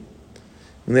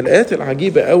 من الآيات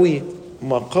العجيبة قوي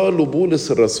ما قاله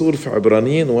بولس الرسول في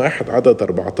عبرانيين 1 عدد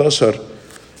 14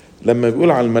 لما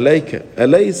بيقول على الملائكة: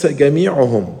 أليس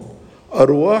جميعهم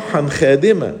أرواحا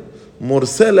خادمة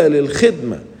مرسلة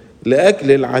للخدمة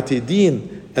لأجل العتيدين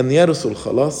أن يرثوا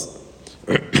الخلاص.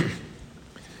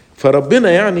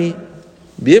 فربنا يعني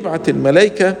بيبعت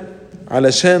الملائكة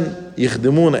علشان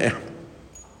يخدمونا. إحنا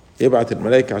يبعت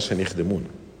الملائكة عشان يخدمونا.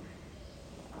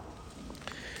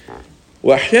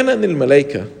 وأحيانا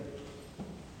الملائكة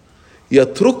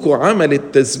يتركوا عمل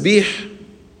التسبيح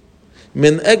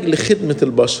من أجل خدمة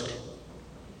البشر.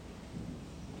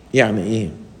 يعني إيه؟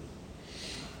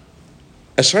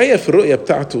 أشعياء في الرؤية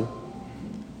بتاعته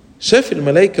شاف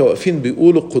الملائكة واقفين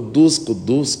بيقولوا: قدوس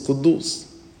قدوس قدوس.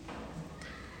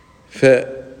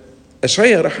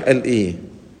 فأشعياء راح قال إيه؟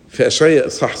 في أشعياء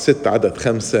إصحاح 6 عدد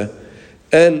 5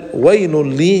 قال: ويل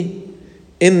لي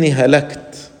إني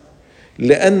هلكت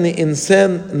لأني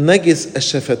إنسان نجس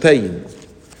الشفتين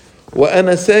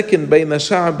وأنا ساكن بين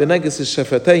شعب نجس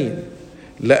الشفتين،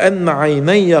 لأن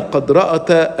عيني قد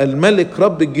رأتا الملك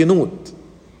رب الجنود.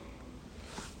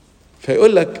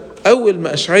 فيقول لك أول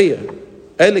ما أشعياء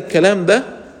قال الكلام ده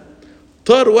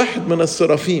طار واحد من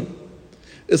السرافيم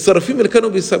اللي كانوا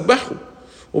بيسبحوا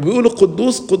وبيقولوا: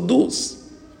 قدوس قدوس،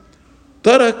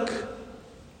 ترك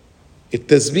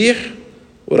التسبيح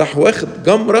وراح واخد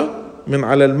جمرة من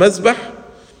على المذبح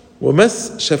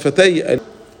ومس شفتي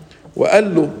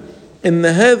وقال له إن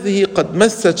هذه قد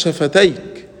مست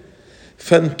شفتيك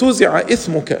فانتزع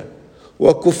إثمك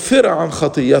وكفر عن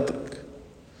خطيتك.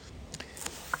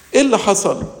 إيه اللي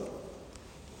حصل؟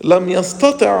 لم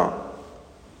يستطع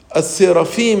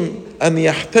السرافيم أن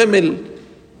يحتمل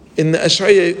إن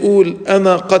أشعياء يقول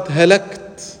أنا قد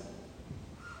هلكت،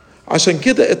 عشان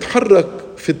كده اتحرك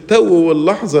في التو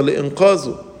واللحظة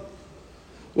لإنقاذه.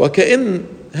 وكأن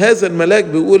هذا الملاك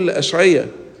بيقول لأشعياء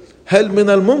هل من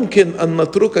الممكن أن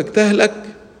نتركك تهلك؟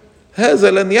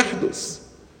 هذا لن يحدث.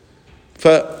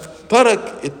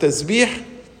 فترك التسبيح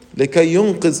لكي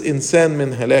ينقذ إنسان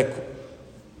من هلاكه.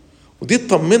 ودي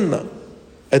تطمنا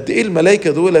قد إيه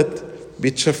الملائكة دولت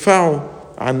بيتشفعوا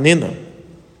عننا.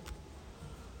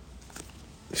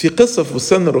 في قصة في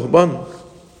بستان الرهبان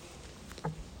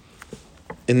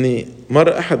إن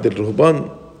مرة أحد الرهبان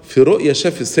في رؤية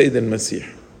شاف السيد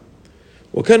المسيح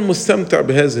وكان مستمتع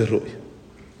بهذه الرؤية،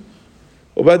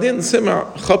 وبعدين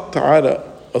سمع خبط على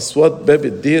أصوات باب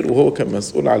الدير وهو كان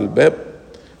مسؤول على الباب،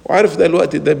 وعارف ده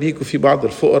الوقت ده بيجوا في بعض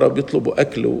الفقراء بيطلبوا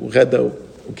أكل وغدا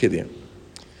وكده يعني.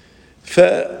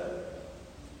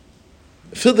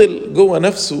 ففضل جوه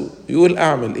نفسه يقول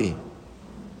أعمل إيه؟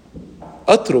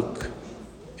 أترك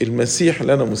المسيح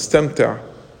اللي أنا مستمتع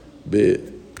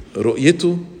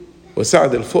برؤيته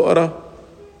وساعد الفقراء،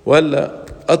 ولا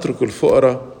أترك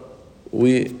الفقراء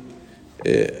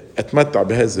وأتمتع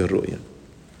بهذه الرؤية؟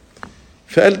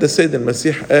 فقال ده السيد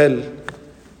المسيح قال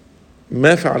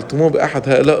ما فعلتموه بأحد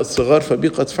هؤلاء الصغار فبي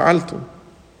قد فعلتم.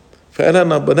 فقال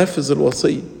أنا بنفذ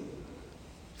الوصية.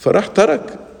 فراح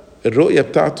ترك الرؤية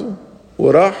بتاعته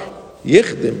وراح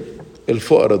يخدم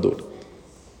الفقراء دول.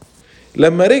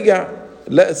 لما رجع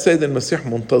لقى السيد المسيح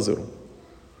منتظره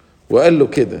وقال له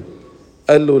كده،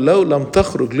 قال له لو لم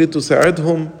تخرج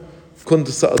لتساعدهم كنت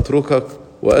سأتركك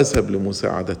وأذهب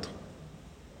لمساعدتهم.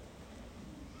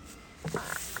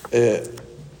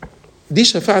 دي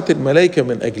شفاعة الملائكة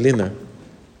من أجلنا،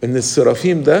 إن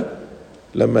السرافيم ده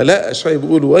لما لقى أشعياء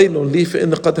بيقول ويل لي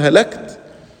فإن قد هلكت،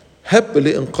 هب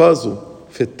لإنقاذه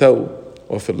في التو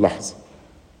وفي اللحظة.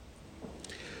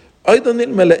 أيضا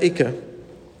الملائكة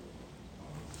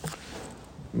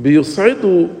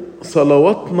بيصعدوا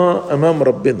صلواتنا أمام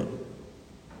ربنا.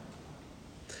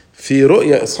 في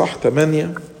رؤيا إصحاح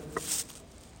 8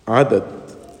 عدد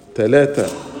 3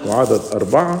 وعدد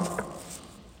 4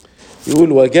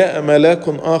 يقول وجاء ملاك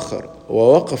آخر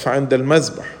ووقف عند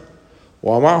المذبح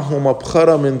ومعه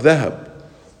مبخرة من ذهب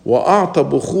وأعطى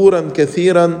بخورا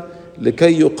كثيرا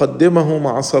لكي يقدمه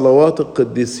مع صلوات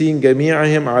القديسين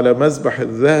جميعهم على مذبح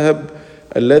الذهب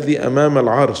الذي أمام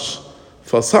العرش،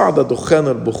 فصعد دخان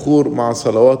البخور مع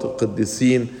صلوات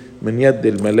القديسين من يد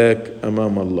الملاك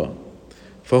أمام الله.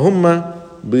 فهم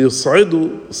بيصعدوا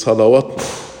صلواتنا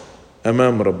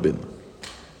أمام ربنا.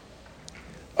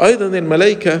 أيضا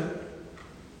الملائكة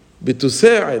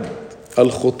بتساعد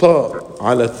الخطاة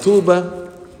على التوبة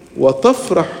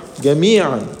وتفرح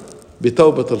جميعا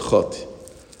بتوبة الخاطئ،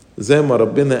 زي ما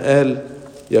ربنا قال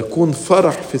يكون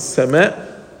فرح في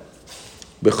السماء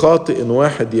بخاطئ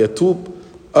واحد يتوب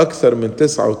أكثر من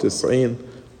 99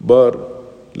 بار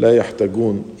لا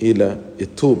يحتاجون إلى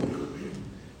التوبة.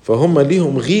 فهم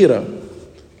ليهم غيرة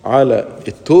على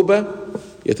التوبة،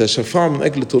 يتشفعوا من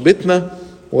أجل توبتنا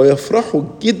ويفرحوا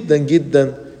جدا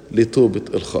جدا لتوبة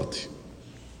الخاطئ.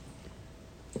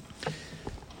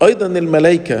 أيضا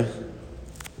الملائكة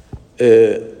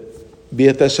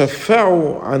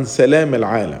بيتشفعوا عن سلام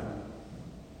العالم،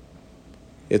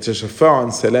 يتشفعوا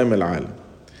عن سلام العالم.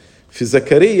 في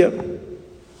زكريا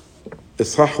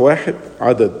إصحاح 1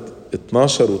 عدد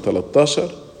 12 و13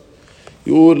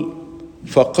 يقول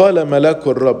فقال ملاك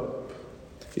الرب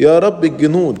يا رب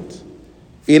الجنود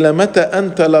إلى متى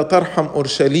أنت لا ترحم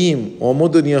أورشليم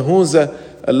ومدن يهوذا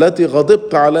التي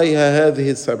غضبت عليها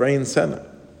هذه 70 سنة.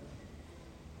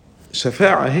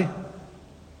 شفاعة اهي،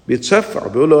 بيتشفع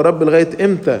بيقول يا رب لغاية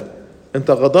امتى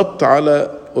انت غضبت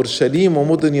على أورشليم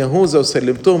ومدن يهوذا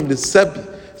وسلمتهم للسبي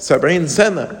 70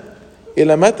 سنة؟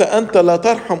 إلى متى أنت لا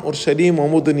ترحم أورشليم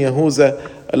ومدن يهوذا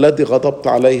التي غضبت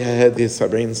عليها هذه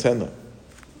 70 سنة؟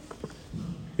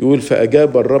 يقول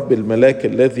فأجاب الرب الملاك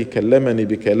الذي كلمني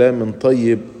بكلام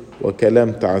طيب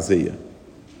وكلام تعزية،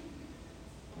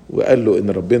 وقال له إن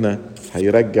ربنا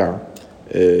هيرجع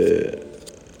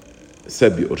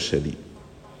سبي أورشليم.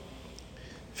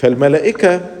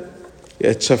 فالملائكة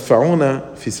يتشفعون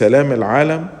في سلام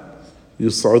العالم،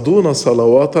 يصعدون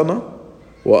صلواتنا،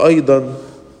 وأيضا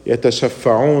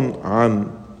يتشفعون عن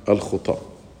الخطاة.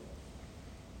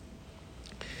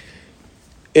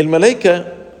 الملائكة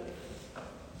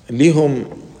ليهم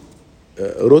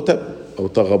رتب أو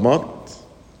طغمات،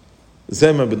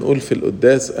 زي ما بنقول في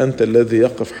القداس أنت الذي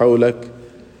يقف حولك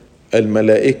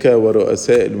الملائكة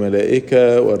ورؤساء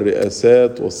الملائكة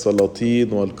والرئاسات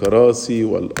والسلاطين والكراسي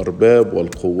والأرباب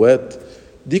والقوات،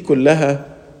 دي كلها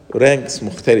رانكس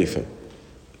مختلفة.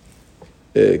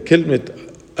 كلمة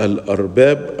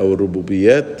الأرباب أو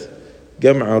الربوبيات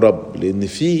جمع رب، لأن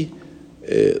في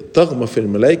طغمة في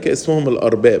الملائكة اسمهم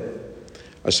الأرباب،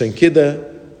 عشان كده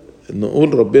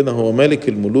نقول ربنا هو ملك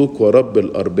الملوك ورب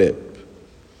الأرباب.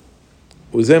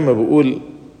 وزي ما بقول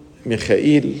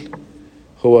ميخائيل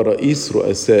هو رئيس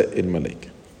رؤساء الملائكة.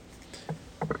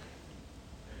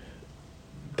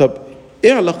 طب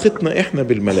ايه علاقتنا احنا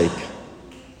بالملائكة؟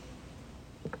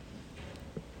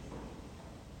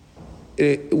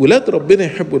 ولاد ربنا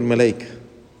يحبوا الملائكة،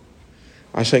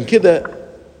 عشان كده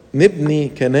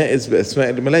نبني كنائس بأسماء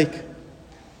الملائكة،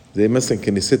 زي مثلا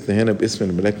كنيستنا هنا باسم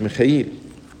الملاك ميخائيل.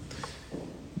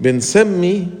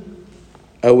 بنسمي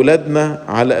أولادنا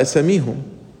على أساميهم،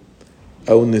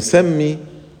 أو نسمي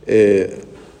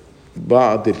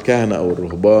بعض الكهنة أو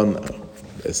الرهبان أو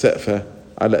الأسقفة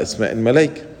على أسماء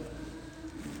الملائكة.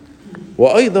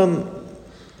 وأيضا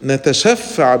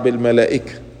نتشفع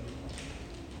بالملائكة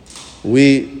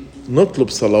ونطلب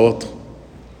صلواتهم.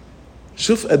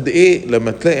 شوف قد إيه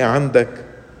لما تلاقي عندك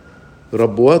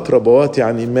ربوات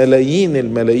يعني ملايين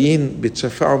الملايين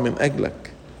بتشفعوا من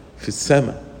أجلك في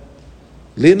السماء.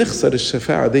 ليه نخسر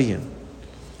الشفاعة دي؟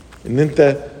 إن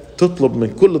أنت تطلب من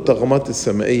كل طغمات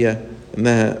السمائية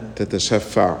إنها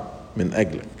تتشفع من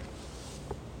أجلك.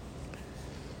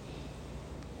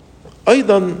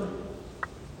 أيضا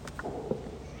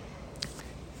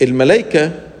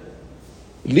الملائكة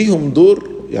ليهم دور،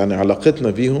 يعني علاقتنا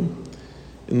بيهم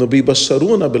إنه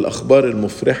بيبشرونا بالأخبار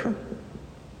المفرحة،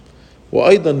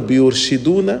 وأيضا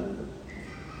بيرشدونا،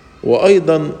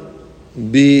 وأيضا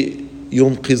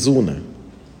بينقذونا.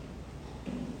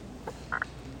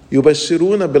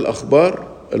 يبشرون بالأخبار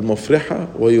المفرحة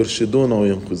ويرشدون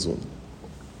وينقذون.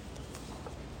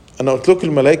 أنا قلت لكم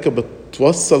الملائكة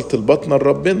بتوصل طلباتنا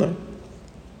لربنا.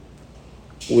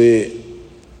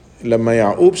 ولما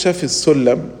يعقوب شاف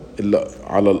السلم اللي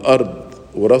على الأرض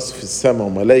وراسه في السماء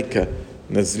وملائكة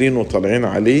نازلين وطالعين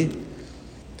عليه،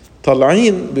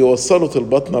 طالعين بيوصلوا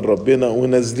طلباتنا لربنا،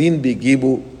 ونازلين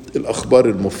بيجيبوا الأخبار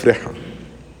المفرحة.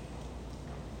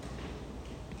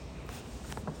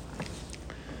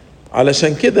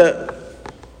 علشان كده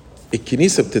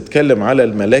الكنيسة بتتكلم على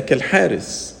الملاك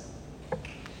الحارس.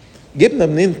 جبنا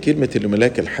منين كلمة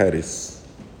الملاك الحارس؟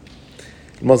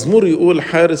 المزمور يقول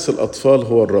حارس الأطفال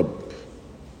هو الرب.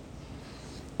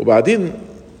 وبعدين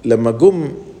لما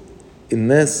جم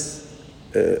الناس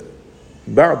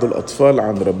بعد الأطفال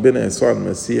عن ربنا يسوع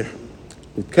المسيح،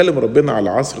 واتكلم ربنا على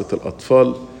عصرة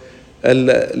الأطفال، قال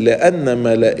لأن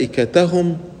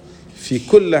ملائكتهم في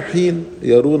كل حين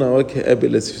يرون وجه أبي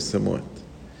الذي في السماوات.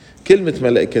 كلمة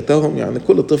ملائكتهم يعني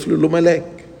كل طفل له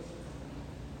ملاك.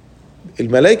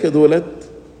 الملائكة دولت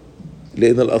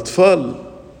لأن الأطفال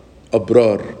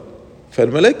أبرار،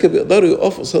 فالملائكة بيقدروا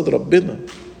يقفوا قصاد ربنا.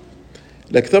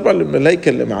 لكن طبعا الملائكة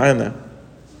اللي معانا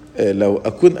لو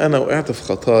أكون أنا وقعت في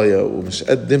خطايا ومش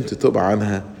قدمت توبة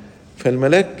عنها،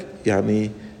 فالملاك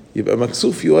يعني يبقى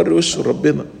مكسوف يوري وشه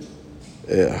ربنا.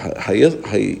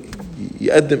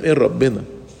 يقدم ايه لربنا؟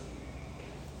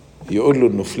 يقول له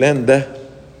انه فلان ده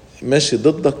ماشي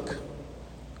ضدك،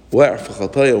 واقع في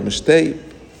خطايا ومش تايب.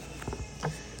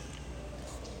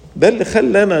 ده اللي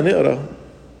خلانا نقرأ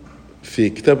في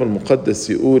كتاب المقدس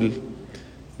يقول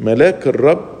ملاك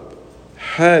الرب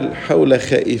حال حول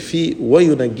خائفيه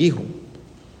وينجيهم.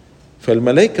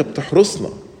 فالملائكة بتحرسنا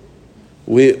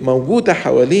وموجودة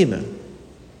حوالينا.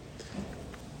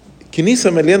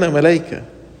 كنيسة مليانة ملائكة.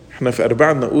 احنا في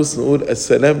 4 نقوس نقول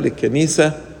السلام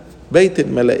للكنيسة بيت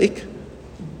الملائكة.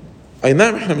 اي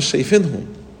نعم احنا مش شايفينهم،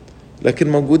 لكن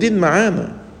موجودين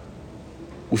معانا.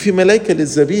 وفي ملائكة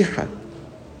للذبيحة.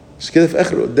 مش كده في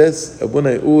اخر القداس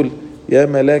ابونا يقول يا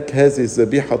ملاك هذه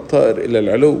الذبيحة الطائر الى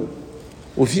العلو.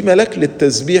 وفي ملاك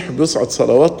للتسبيح بيصعد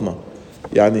صلواتنا.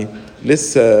 يعني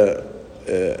لسه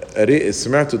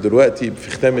سمعته دلوقتي في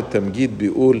ختام التمجيد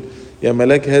بيقول يا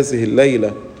ملاك هذه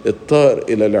الليلة الطائر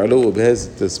إلى العلو بهذه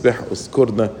التسبيح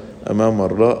اذكرنا أمام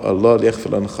الله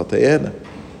ليغفر لنا خطايانا.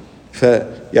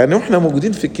 فيعني احنا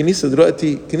موجودين في الكنيسة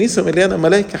دلوقتي، كنيسة مليانة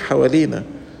ملائكة حوالينا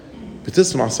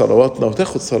بتسمع صلواتنا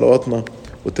وتاخد صلواتنا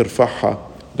وترفعها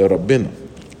لربنا.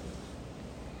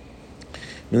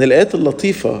 من الآيات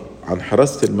اللطيفة عن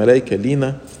حراسة الملائكة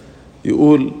لينا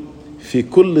يقول في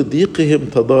كل ضيقهم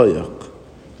تضايق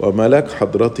وملاك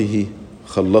حضرته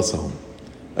خلصهم.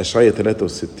 أشعياء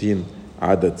 63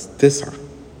 عدد 9.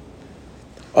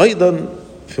 أيضا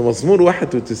في مزمور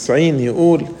 91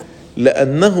 يقول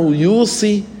لأنه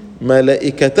يوصي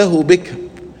ملائكته بك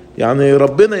يعني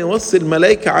ربنا يوصي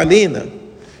الملائكة علينا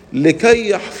لكي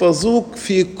يحفظوك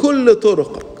في كل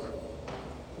طرقك،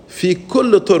 في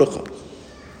كل طرقك،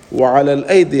 وعلى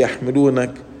الأيدي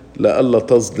يحملونك لئلا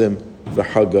تظلم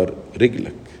بحجر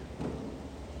رجلك.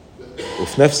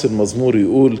 وفي نفس المزمور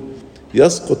يقول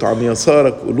يسقط عن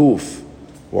يسارك ألوف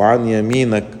وعن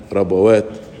يمينك ربوات،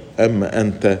 أما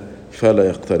أنت فلا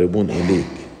يقتربون إليك.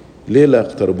 ليه لا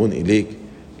يقتربون إليك؟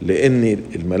 لأن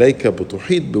الملائكة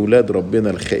بتحيط بولاد ربنا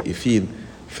الخائفين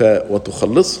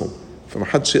وتخلصهم،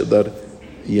 فمحدش يقدر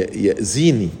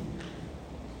يأذيني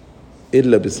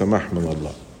إلا بسماح من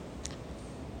الله.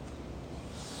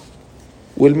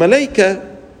 والملائكة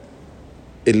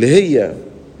اللي هي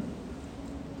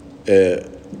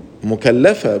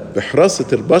مكلفة بحراسة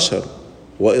البشر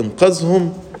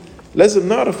وإنقاذهم لازم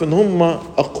نعرف إن هم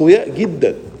أقوياء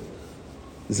جدا.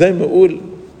 زي ما يقول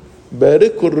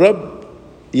باركوا الرب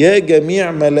يا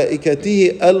جميع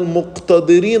ملائكته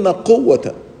المقتدرين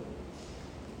قوة.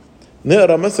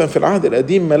 نقرأ مثلا في العهد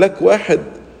القديم ملاك واحد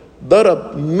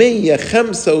ضرب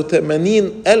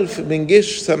 185 ألف من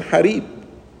جيش سنحريب.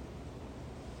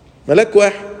 ملاك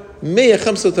واحد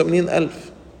 185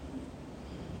 ألف.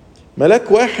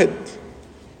 ملاك واحد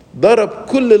ضرب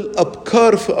كل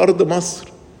الأبكار في أرض مصر،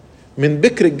 من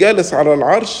بكر الجالس على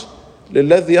العرش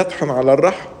للذي يطحن على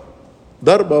الرحم،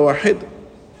 ضربة واحدة.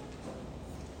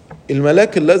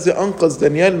 الملاك الذي أنقذ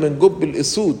دانيال من جب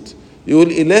الأسود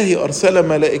يقول إلهي أرسل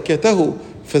ملائكته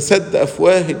فسد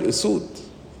أفواه الأسود.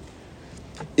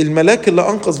 الملاك اللي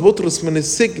أنقذ بطرس من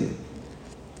السجن،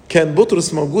 كان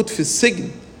بطرس موجود في السجن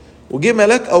وجي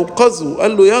ملاك أوقظه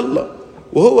وقال له يلا،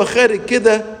 وهو خارج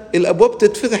كده الأبواب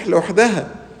تتفتح لوحدها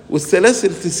والسلاسل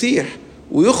تسيح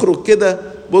ويخرج كده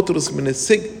بطرس من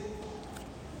السجن.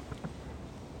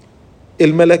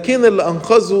 الملاكين اللي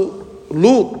أنقذوا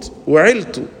لوط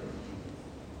وعيلته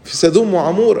في سدوم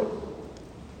وعمورة،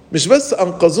 مش بس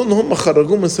أنقذوه إن هم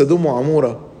خرجوه من سدوم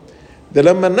وعمورة، ده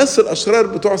لما الناس الأشرار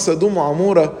بتوع سدوم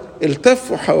وعمورة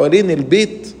التفوا حوالين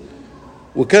البيت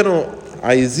وكانوا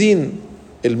عايزين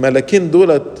الملاكين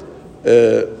دولت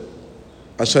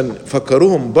عشان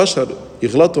فكروهم بشر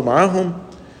يغلطوا معاهم،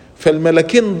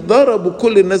 فالملاكين ضربوا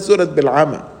كل الناس دولت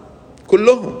بالعمى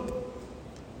كلهم.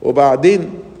 وبعدين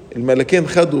الملاكين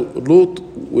خدوا لوط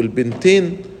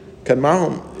والبنتين، كان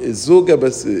معاهم الزوجة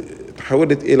بس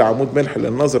تحولت إلى عمود ملح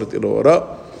لأن نظرت إلى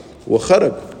وراء،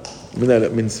 وخرج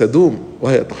من سدوم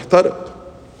وهي تحترق.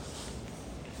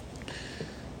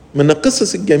 من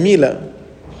القصص الجميلة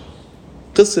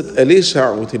قصة أليشع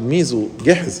وتلميذه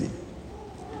جحزي.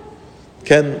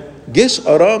 كان جيش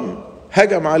أرام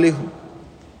هجم عليهم،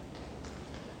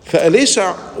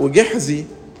 فأليشع وجحزي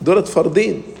دولت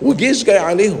فردين وجيش جاي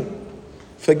عليهم،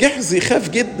 فجحزي خاف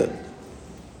جدا.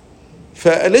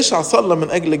 فأليشع صلى من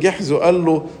أجل جحزي وقال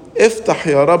له افتح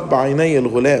يا رب عيني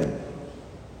الغلام،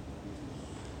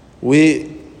 وقال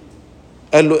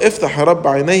له افتح يا رب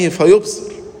عينيه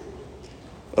فيبصر.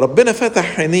 ربنا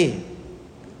فتح عينيه،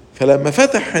 فلما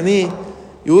فتح عينيه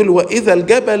يقول وإذا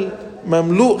الجبل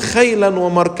مملوء خيلا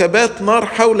ومركبات نار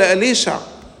حول أليشع،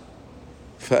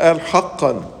 فقال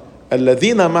حقا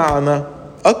الذين معنا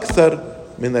أكثر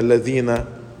من الذين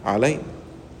علينا.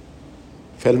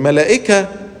 فالملائكة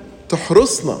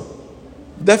تحرسنا،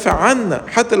 دافع عنا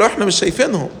حتى لو احنا مش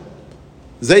شايفينهم،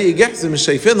 زي جحز مش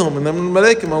شايفينهم انما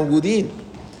الملائكة موجودين.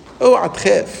 اوعى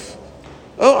تخاف،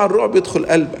 اوعى الرعب يدخل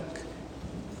قلبك،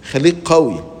 خليك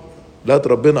قوي. ولاد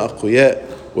ربنا أقوياء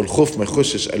والخوف ما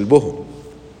يخشش قلبهم.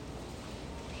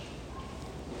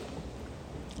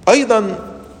 أيضا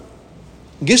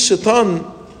جه الشيطان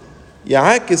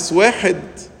يعاكس واحد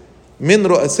من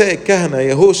رؤساء الكهنة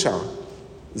يهوشع،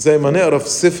 زي ما نقرأ في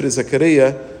سفر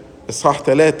زكريا إصحاح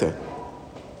 3.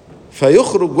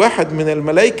 فيخرج واحد من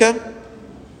الملائكة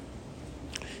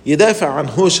يدافع عن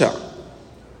هوشع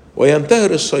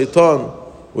وينتهر الشيطان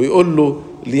ويقول له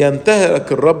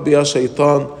لينتهرك الرب يا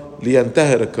شيطان،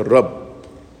 لينتهرك الرب.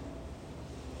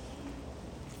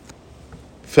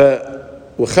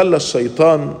 وخلى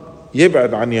الشيطان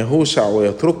يبعد عن يهوشع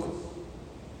ويتركه.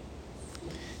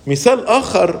 مثال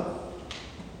آخر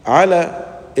على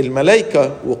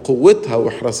الملائكة وقوتها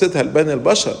وحراستها لبني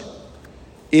البشر،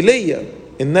 إيليا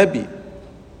النبي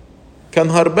كان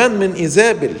هربان من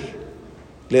إيزابل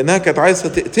لأنها كانت عايزة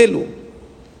تقتله.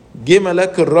 جه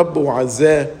ملاك الرب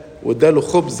وعزاه واداله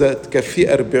خبزة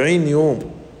تكفيه 40 يوم.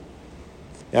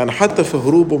 يعني حتى في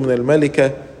هروبه من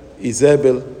الملكة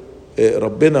إيزابل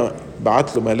ربنا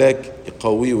بعت له ملاك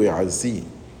يقويه ويعزيه.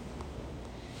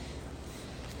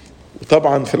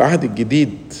 وطبعا في العهد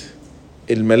الجديد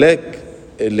الملاك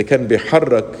اللي كان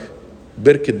بيحرك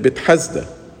بركة بيت حزدة،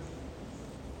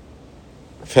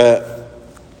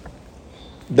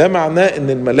 ده معناه ان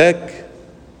الملاك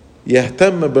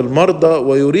يهتم بالمرضى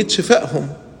ويريد شفائهم.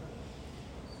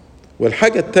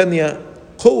 والحاجة التانية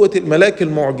قوة الملاك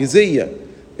المعجزية،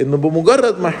 انه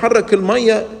بمجرد ما يحرك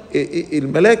المية،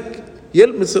 الملاك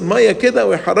يلمس المية كده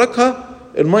ويحركها،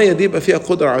 المية دي يبقى فيها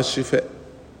قدرة على الشفاء.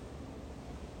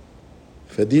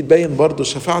 فدي تبين برضو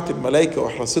شفاعة الملائكة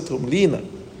وحراستهم لينا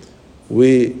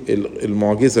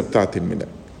والمعجزة بتاعت الملاك.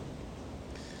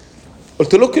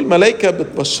 قلت لك الملائكة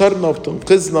بتبشرنا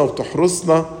وبتنقذنا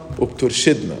وبتحرسنا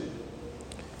وبترشدنا.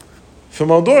 في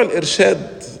موضوع الإرشاد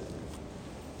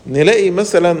نلاقي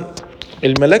مثلا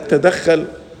الملاك تدخل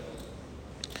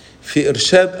في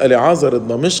إرشاد أليعازر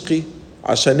الدمشقي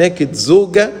عشان يجد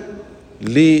زوجة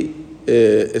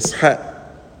لإسحاق.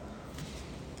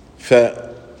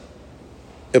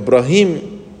 فإبراهيم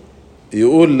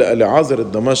يقول لأليعازر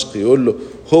الدمشقي، يقول له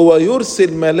هو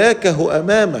يرسل ملاكه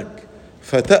أمامك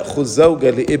فتأخذ زوجة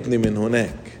لابن من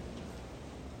هناك.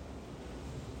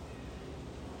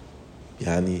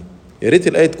 يعني يا ريت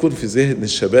الآية تكون في ذهن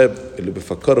الشباب اللي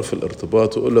بيفكروا في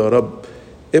الارتباط، ويقول له يا رب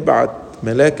ابعت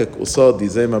ملاكك قصادي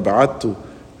زي ما بعته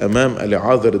أمام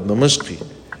أليعازر الدمشقي،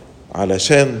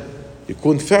 علشان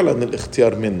يكون فعلا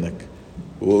الاختيار منك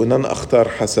وإن أنا أختار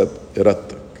حسب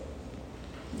إرادتك.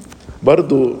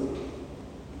 برضو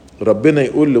ربنا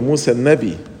يقول لموسى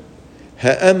النبي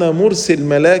ها أنا مرسل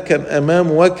ملاكا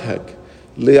أمام وجهك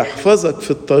ليحفظك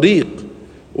في الطريق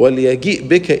وليجيء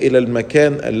بك إلى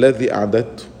المكان الذي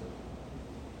أعددته.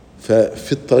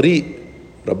 ففي الطريق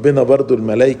ربنا برضو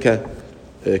الملائكة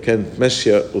كانت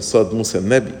ماشية قصاد موسى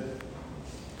النبي.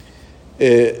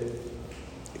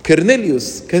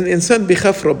 كرنيليوس كان إنسان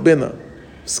بيخاف ربنا،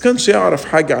 بس كانش يعرف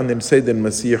حاجة عن السيد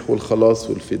المسيح والخلاص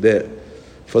والفداء،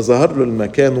 فظهر له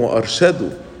المكان وأرشده،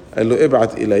 قال له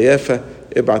ابعت إلى يافا،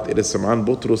 ابعت إلى سمعان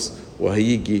بطرس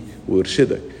وهيجي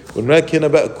ويرشدك. والملاك هنا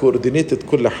بقى كوردينيتد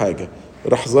كل حاجة.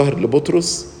 راح ظهر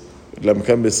لبطرس لما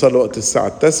كان بيصلي وقت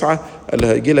الساعة 9، قال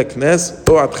له هيجي لك ناس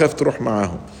اوعى تخاف تروح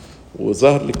معاهم.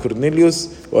 وظهر لكورنيليوس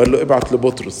وقال له ابعت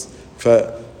لبطرس.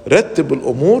 فرتب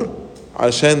الأمور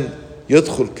عشان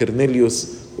يدخل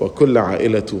كورنيليوس وكل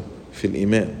عائلته في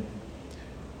الإيمان.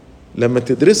 لما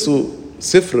تدرسوا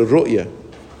سفر الرؤيا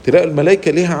تلاقوا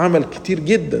الملائكة ليها عمل كتير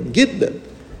جدا جدا.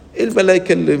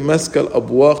 الملائكة اللي ماسكة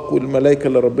الأبواق، والملائكة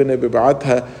اللي ربنا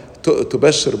بيبعتها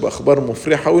تبشر بأخبار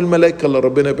مفرحة، والملائكة اللي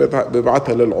ربنا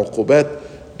بيبعتها للعقوبات،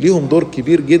 ليهم دور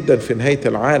كبير جدا في نهاية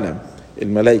العالم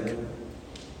الملائكة.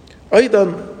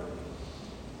 أيضا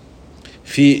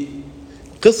في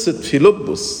قصة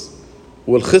فيلبس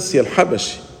والخصي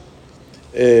الحبشي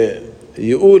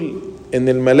يقول إن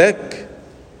الملاك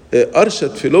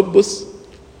أرشد فيلبس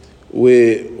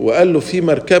وقال له في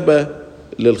مركبة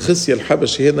للخصي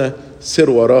الحبشي هنا سر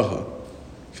وراها.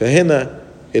 فهنا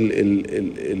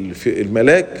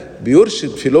الملاك بيرشد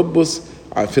فيلبس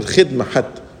في الخدمة،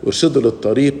 حتى يرشده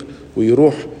للطريق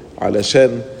ويروح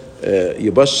علشان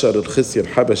يبشر الخصي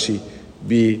الحبشي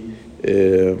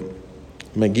بمجيء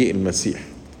المسيح.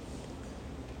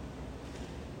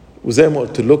 وزي ما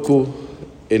قلت لكم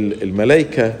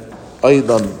الملائكة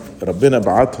أيضا ربنا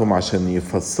بعتهم عشان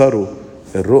يفسروا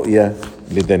الرؤية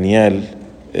لدانيال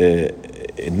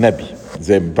النبي،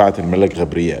 زي ما بعت الملاك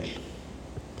غبريال.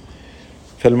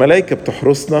 فالملائكة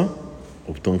بتحرسنا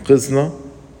وبتنقذنا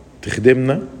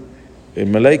تخدمنا.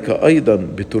 الملائكة أيضا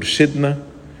بترشدنا،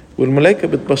 والملائكة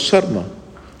بتبشرنا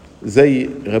زي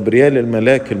غبريال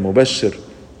الملاك المبشر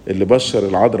اللي بشر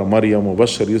العذراء مريم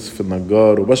وبشر يوسف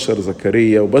النجار وبشر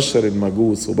زكريا وبشر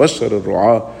المجوس وبشر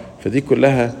الرعاة. فدي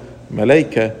كلها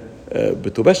ملائكة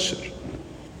بتبشر.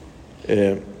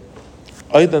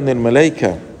 أيضا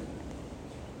الملائكة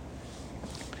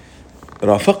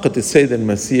رافقت السيد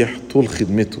المسيح طول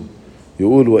خدمته.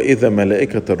 يقول وإذا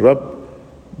ملائكة الرب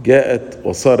جاءت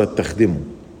وصارت تخدمه،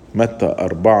 متى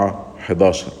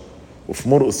 4:11. وفي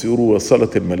مرقس يقولوا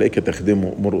وصلت الملائكة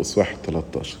تخدمه، مرقس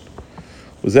 1:13.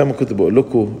 وزي ما كنت بقول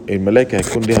لكم الملائكة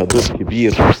هيكون لها دور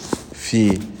كبير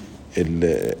في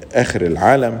آخر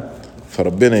العالم.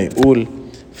 فربنا يقول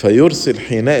فيرسل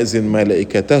حينئذ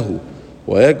ملائكته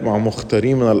ويجمع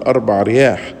مختارين من الأربع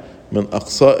رياح من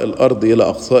أقصاء الأرض إلى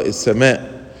أقصاء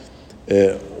السماء.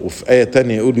 وفي آية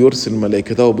تانية يقول يرسل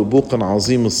ملائكته ببوق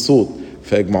عظيم الصوت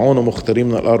فيجمعون مختارين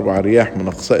من الأربع رياح من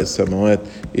أقصاء السماوات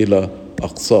إلى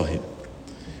أقصاهم.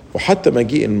 وحتى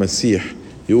مجيء المسيح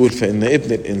يقول فإن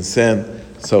ابن الإنسان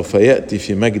سوف يأتي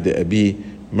في مجد أبيه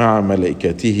مع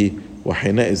ملائكته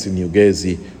وحينئذ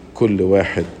يجازي كل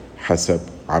واحد حسب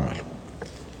عمله.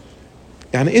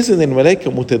 يعني إذن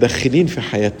الملائكة متدخلين في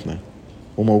حياتنا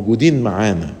وموجودين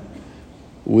معانا،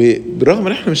 وبرغم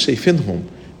ان احنا مش شايفينهم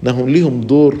انهم ليهم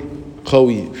دور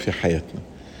قوي في حياتنا.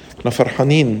 احنا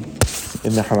فرحانين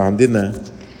ان احنا عندنا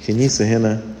كنيسة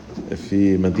هنا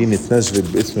في مدينة نجرب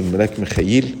باسم الملاك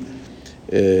ميخائيل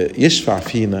يشفع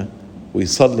فينا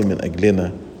ويصلي من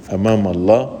أجلنا أمام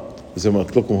الله. زي ما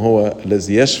قلت لكم هو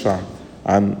الذي يشفع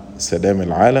عن سلام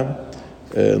العالم.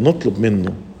 نطلب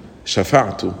منه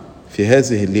شفاعته في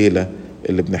هذه الليلة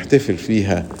اللي بنحتفل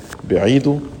فيها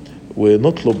بعيده،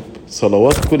 ونطلب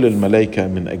صلوات كل الملائكة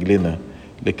من أجلنا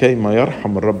لكي ما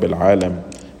يرحم الرب العالم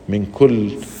من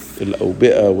كل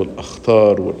الأوبئة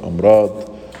والأخطار والأمراض،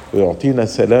 ويعطينا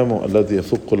سلامه الذي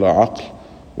يفوق كل عقل،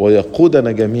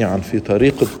 ويقودنا جميعا في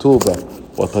طريق التوبة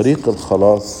وطريق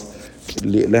الخلاص.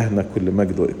 لإلهنا كل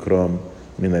مجد وإكرام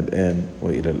من الآن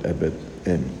وإلى الأبد،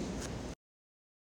 آمين.